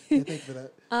 David. Yeah, thank you for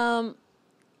that.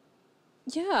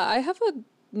 Yeah, I have a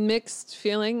mixed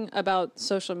feeling about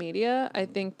social media. I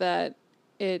think that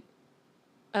I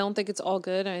don't think it's all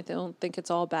good, and I don't think it's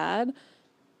all bad.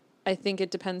 I think it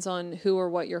depends on who or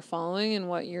what you're following and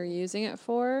what you're using it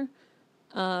for.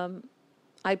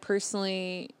 I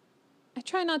personally, I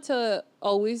try not to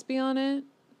always be on it,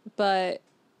 but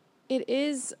it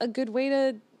is a good way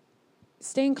to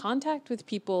stay in contact with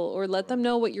people or let them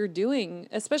know what you're doing,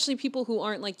 especially people who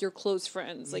aren't like your close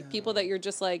friends, like people that you're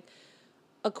just like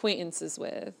acquaintances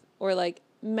with or like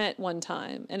met one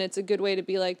time. And it's a good way to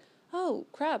be like, oh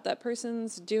crap, that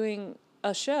person's doing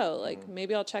a show, like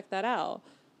maybe I'll check that out,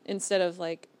 instead of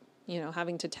like,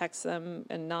 having to text them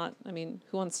and not, who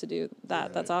wants to do that?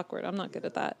 Right. That's awkward. I'm not good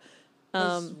at that.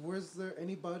 Was there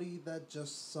anybody that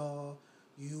just saw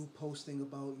you posting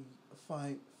about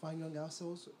fine young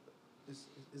assholes?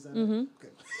 Is that it?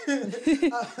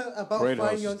 Okay. About Great fine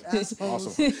host. young assholes.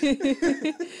 Awesome.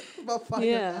 About fine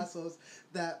young assholes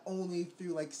that only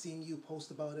through like seeing you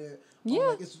post about it. Yeah.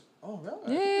 Like it's really? I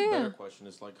think the better question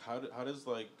is like how does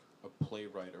like a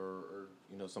playwright or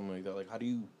something like that, like how do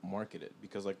you market it?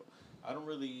 Because like I don't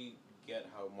really get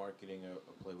how marketing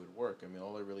a play would work.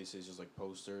 All I really see is just like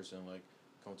posters and like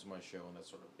come to my show and that's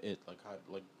sort of it. Like how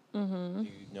do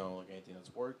you know like anything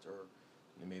that's worked, or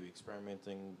maybe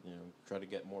experimenting, try to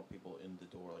get more people in the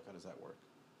door? Like how does that work?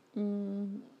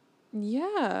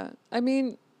 Yeah.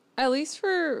 At least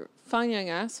for Fine Young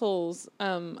Assholes,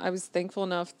 I was thankful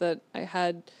enough that I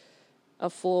had a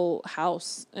full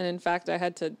house. And in fact, I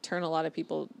had to turn a lot of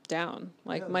people down.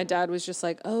 Like my dad was just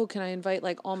like, oh, can I invite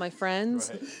like all my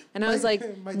friends? Right. And I was like,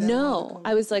 no.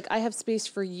 I was like, I have space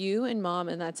for you and mom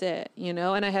and that's it, And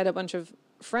I had a bunch of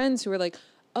friends who were like,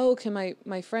 oh, can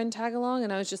my friend tag along?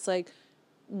 And I was just like,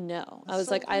 no. I was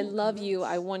like, I love you.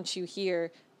 I want you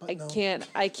here. I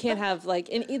can't have like,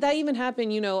 and that even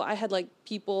happened, I had like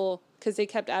people, because they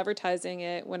kept advertising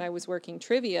it when I was working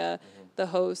trivia, the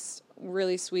hosts,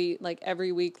 really sweet, like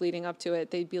every week leading up to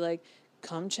it, they'd be like,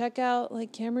 come check out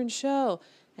like Cameron's show.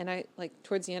 And I like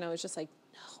towards the end, I was just like,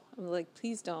 no, I'm like,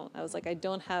 please don't. I was like, I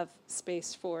don't have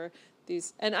space for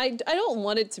these. And I don't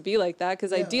want it to be like that,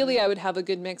 because ideally I would have a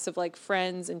good mix of like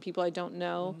friends and people I don't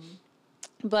know.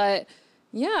 But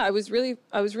yeah, I was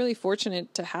really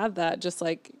fortunate to have that, just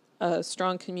like a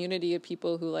strong community of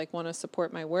people who like want to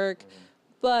support my work.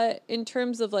 But in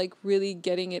terms of like really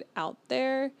getting it out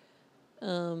there,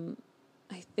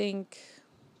 I think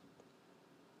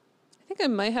think I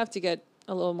might have to get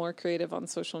a little more creative on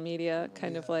social media,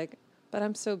 kind of like, but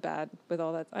I'm so bad with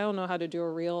all that. I don't know how to do a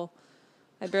reel.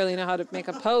 I barely know how to make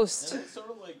a post. And it's sort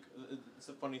of like, it's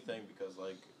a funny thing because,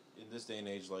 like, in this day and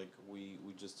age, like, we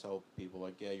just tell people,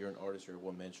 like, yeah, you're an artist, you're a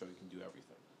one-man show, you can do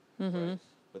everything. Mm-hmm. Right?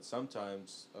 But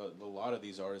sometimes, a lot of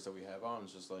these artists that we have on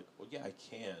is just like, well, yeah, I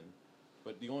can.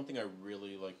 But the only thing I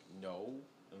really, like, know,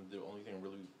 and the only thing I'm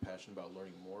really passionate about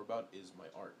learning more about is my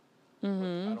art.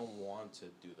 Mm-hmm. Like, I don't want to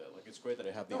do that. Like, it's great that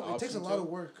I have the option. It takes a lot of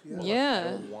work. Yeah. But Yeah.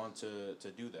 I don't want to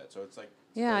do that. So it's like...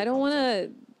 Yeah, I don't want to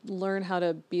learn how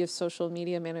to be a social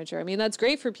media manager. I mean, that's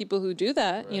great for people who do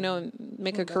that, Right. you know, and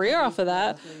make a career off of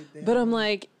that. But I'm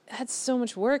like, that's so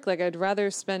much work. Like, I'd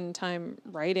rather spend time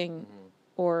writing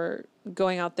or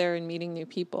going out there and meeting new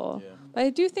people. Yeah. But I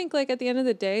do think, like, at the end of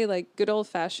the day, like, good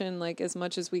old-fashioned, like, as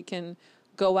much as we can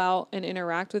go out and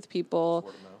interact with people.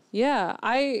 Word of mouth. Yeah,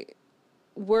 I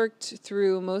worked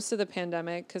through most of the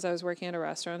pandemic because I was working at a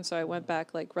restaurant, so I went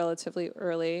back like relatively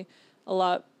early, a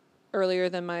lot earlier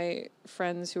than my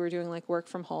friends who were doing like work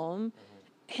from home.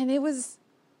 And it was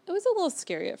a little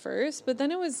scary at first, but then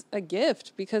it was a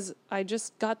gift because I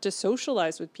just got to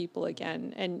socialize with people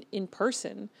again and in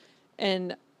person,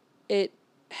 and it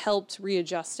helped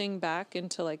readjusting back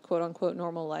into like quote unquote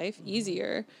normal life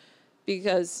easier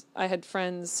because I had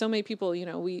friends, so many people, you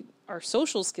know, our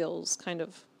social skills kind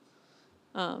of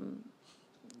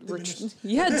Diminished.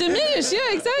 diminished.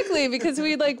 Yeah, exactly. Because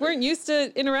we like weren't used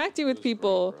to interacting with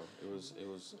people. Great, bro. It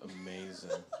was amazing.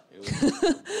 It was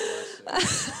a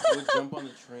blessing. I would jump on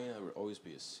the train. There would always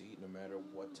be a seat, no matter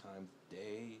what time of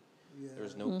day. Yeah. There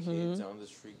was no kids on the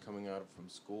street coming out from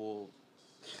school.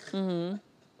 It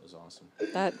was awesome.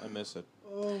 That I miss it.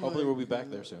 Oh Hopefully, my we'll be back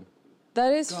there soon.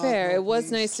 that is God, fair. no, It was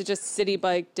please. nice to just city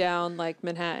bike down like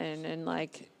Manhattan and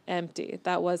like empty.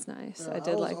 That was nice. Yeah, I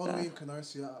did was like all the way that. in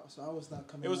Canarsie, so I was not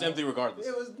coming. It was out. empty regardless.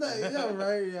 It was nice, yeah,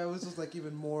 right. Yeah, it was just like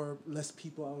even less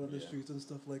people out on the Yeah. streets and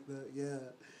stuff like that. Yeah.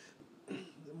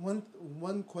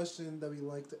 One question that we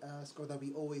like to ask, or that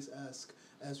we always ask,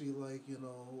 as we like, you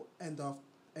know, end off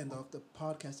the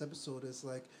podcast episode is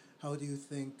like, how do you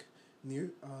think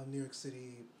New York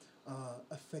City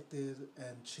affected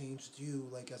and changed you,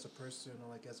 like as a person or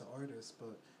like as an artist?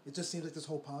 But it just seems like this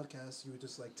whole podcast you were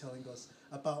just like telling us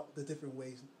about the different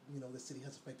ways, you know, the city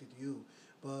has affected you.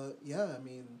 But yeah, I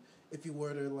mean, if you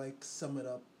were to like sum it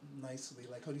up nicely,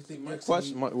 like how do you think? New My York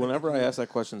question, City whenever I affected ask that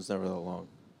question, it's never that long.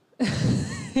 you?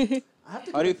 I have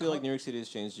to How do you give feel a like New York City has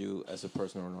changed you as a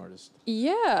person or an artist?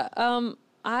 Yeah.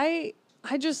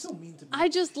 I just so mean to me. I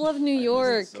just love New I miss it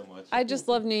York. so much. I just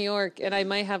love New York, and I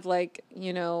might have like,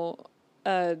 you know,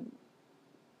 I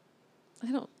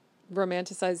don't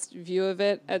romanticized view of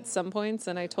it at some points,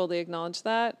 and I totally acknowledge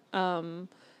that.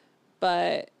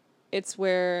 But it's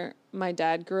where my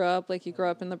dad grew up. Like, he grew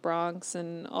up in the Bronx,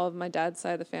 and all of my dad's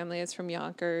side of the family is from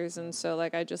Yonkers, and so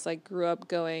like I just like grew up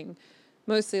going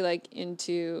mostly like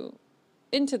into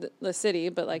the city,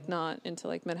 but like not into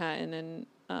like Manhattan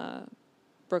and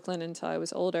Brooklyn until I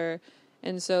was older.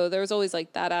 And so there was always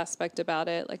like that aspect about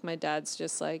it. Like, my dad's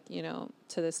just like, you know,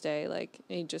 to this day, like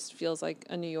he just feels like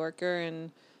a New Yorker,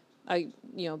 and I,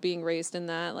 you know, being raised in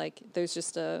that, like there's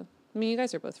just I mean, you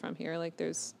guys are both from here. Like,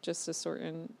 there's just a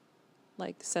certain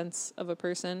like sense of a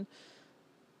person.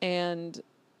 And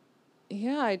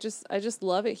yeah, I just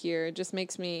love it here. It just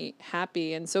makes me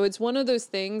happy. And so it's one of those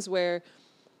things where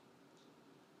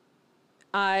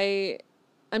I'm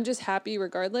just happy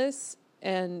regardless.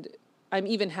 And I'm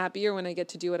even happier when I get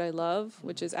to do what I love,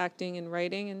 which is acting and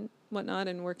writing and whatnot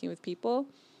and working with people.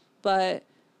 But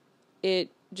it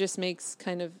just makes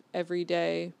kind of every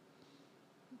day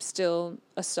still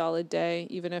a solid day,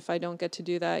 even if I don't get to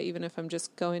do that, even if I'm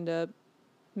just going to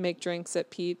make drinks at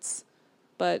Pete's.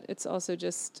 But it's also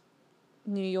just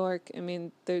New York. I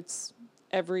mean, there's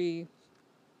every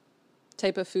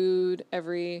type of food,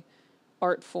 every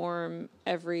art form,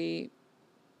 every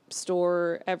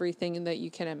store, everything that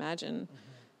you can imagine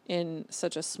in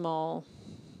such a small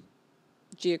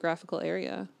geographical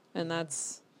area. And I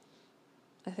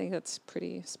think that's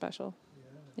pretty special.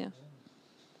 Yeah.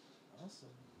 Awesome.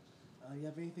 You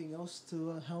have anything else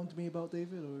to hound me about,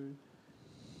 David? Or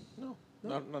No.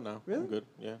 No? No. Really? I'm good.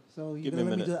 Yeah. so you Give gonna me a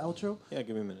let me do minute. the outro? Yeah,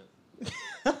 give me a minute.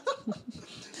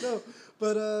 No,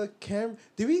 but Cam,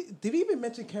 did we even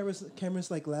mention Cameron's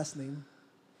like last name?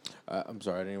 I'm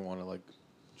sorry, I didn't want to like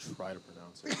try to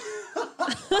pronounce it.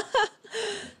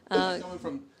 It's coming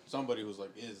from somebody who's like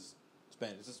is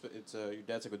Spanish. It's your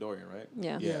dad's Ecuadorian, right?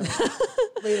 Yeah.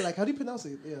 Wait, like how do you pronounce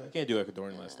it? Yeah. I can't do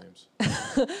Ecuadorian last names.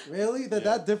 Really? They're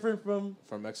Yeah. that different from?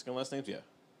 From Mexican last names, yeah.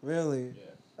 Really?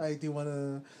 Yeah. I do want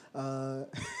to.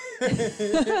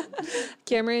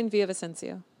 Cameron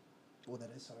Villavicencio. Oh, that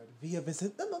is hard. Via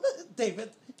Vicent. No, David.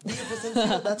 Via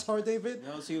Vicencio. That's hard, David.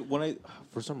 No, see,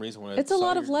 for some reason, when It's I a saw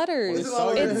lot of letters. When I It's a saw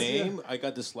lot of your letters, name, yeah. I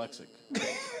got dyslexic.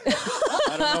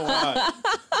 I don't know why.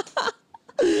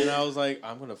 And I was like,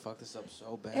 I'm gonna fuck this up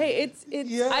so bad. Hey, it's.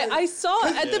 Yeah. I saw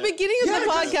at the Yeah. beginning of Yeah, the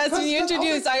 'cause- podcast when you 'cause I was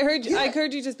introduced. like, I yeah.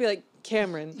 heard you just be like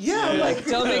Cameron. Yeah, I'm Yeah. like,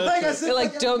 Don't make I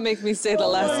said, don't make me say the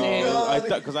last my name. God. I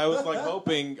thought because I was like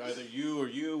hoping either you or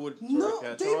you would sort No, of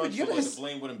catch David, on, you're so like not- the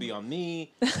blame wouldn't be on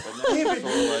me. But now David, it's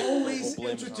sort of like, you always the whole blame is on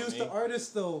introduce me. the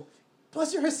artist, though.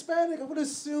 Plus, you're Hispanic. I would have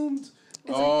assumed.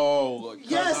 Oh, look,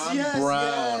 'cause Yes, I'm yes,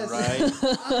 brown, yes. right?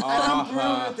 And I'm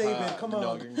brown, David. ha. Come No,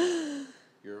 on.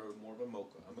 you're more of a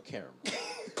mocha. I'm a caramel.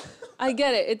 I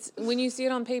get it. It's when you see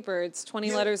it on paper, it's 20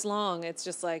 Yeah. letters long. It's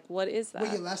just like, what is that?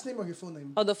 Wait, your last name or your full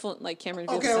name? Oh, the full like Cameron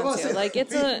Okay, I was Villavicencio. saying- Like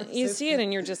it's a you see it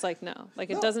and you're just like no, like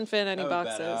it No. doesn't fit any I have a bad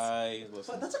boxes. eye.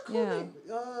 Listen. But that's a cool Yeah. name.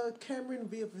 Cameron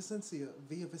Villavicencio.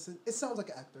 It sounds like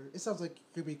an actor. It sounds like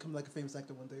you could become like a famous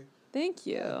actor one day. Thank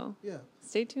you. Yeah.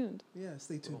 Stay tuned. Yeah,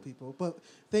 stay tuned, people. But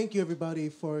thank you, everybody,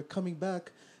 for coming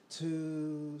back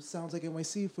to Sounds Like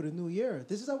NYC for the new year.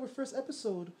 This is our first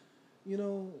episode,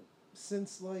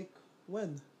 since like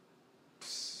when?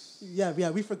 Yeah,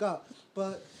 we forgot.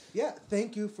 But yeah,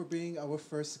 thank you for being our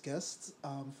first guest.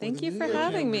 Thank the you new for year.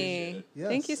 having Appreciate me. it. Yes.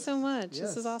 Thank you so much. This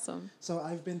Yes. is awesome. So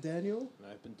I've been Daniel, And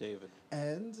I've been David.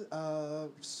 and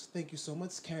thank you so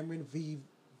much, Cameron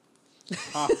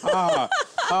Ha ha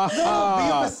ha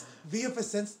ha.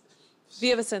 Villavicencio.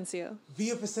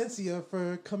 Villavicencia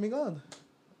for coming on.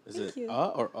 Is Thank it you.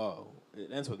 or O? It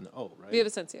ends with an O, right?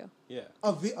 Villavicencio. Yeah.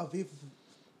 You're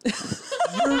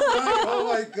right. Oh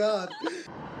my God.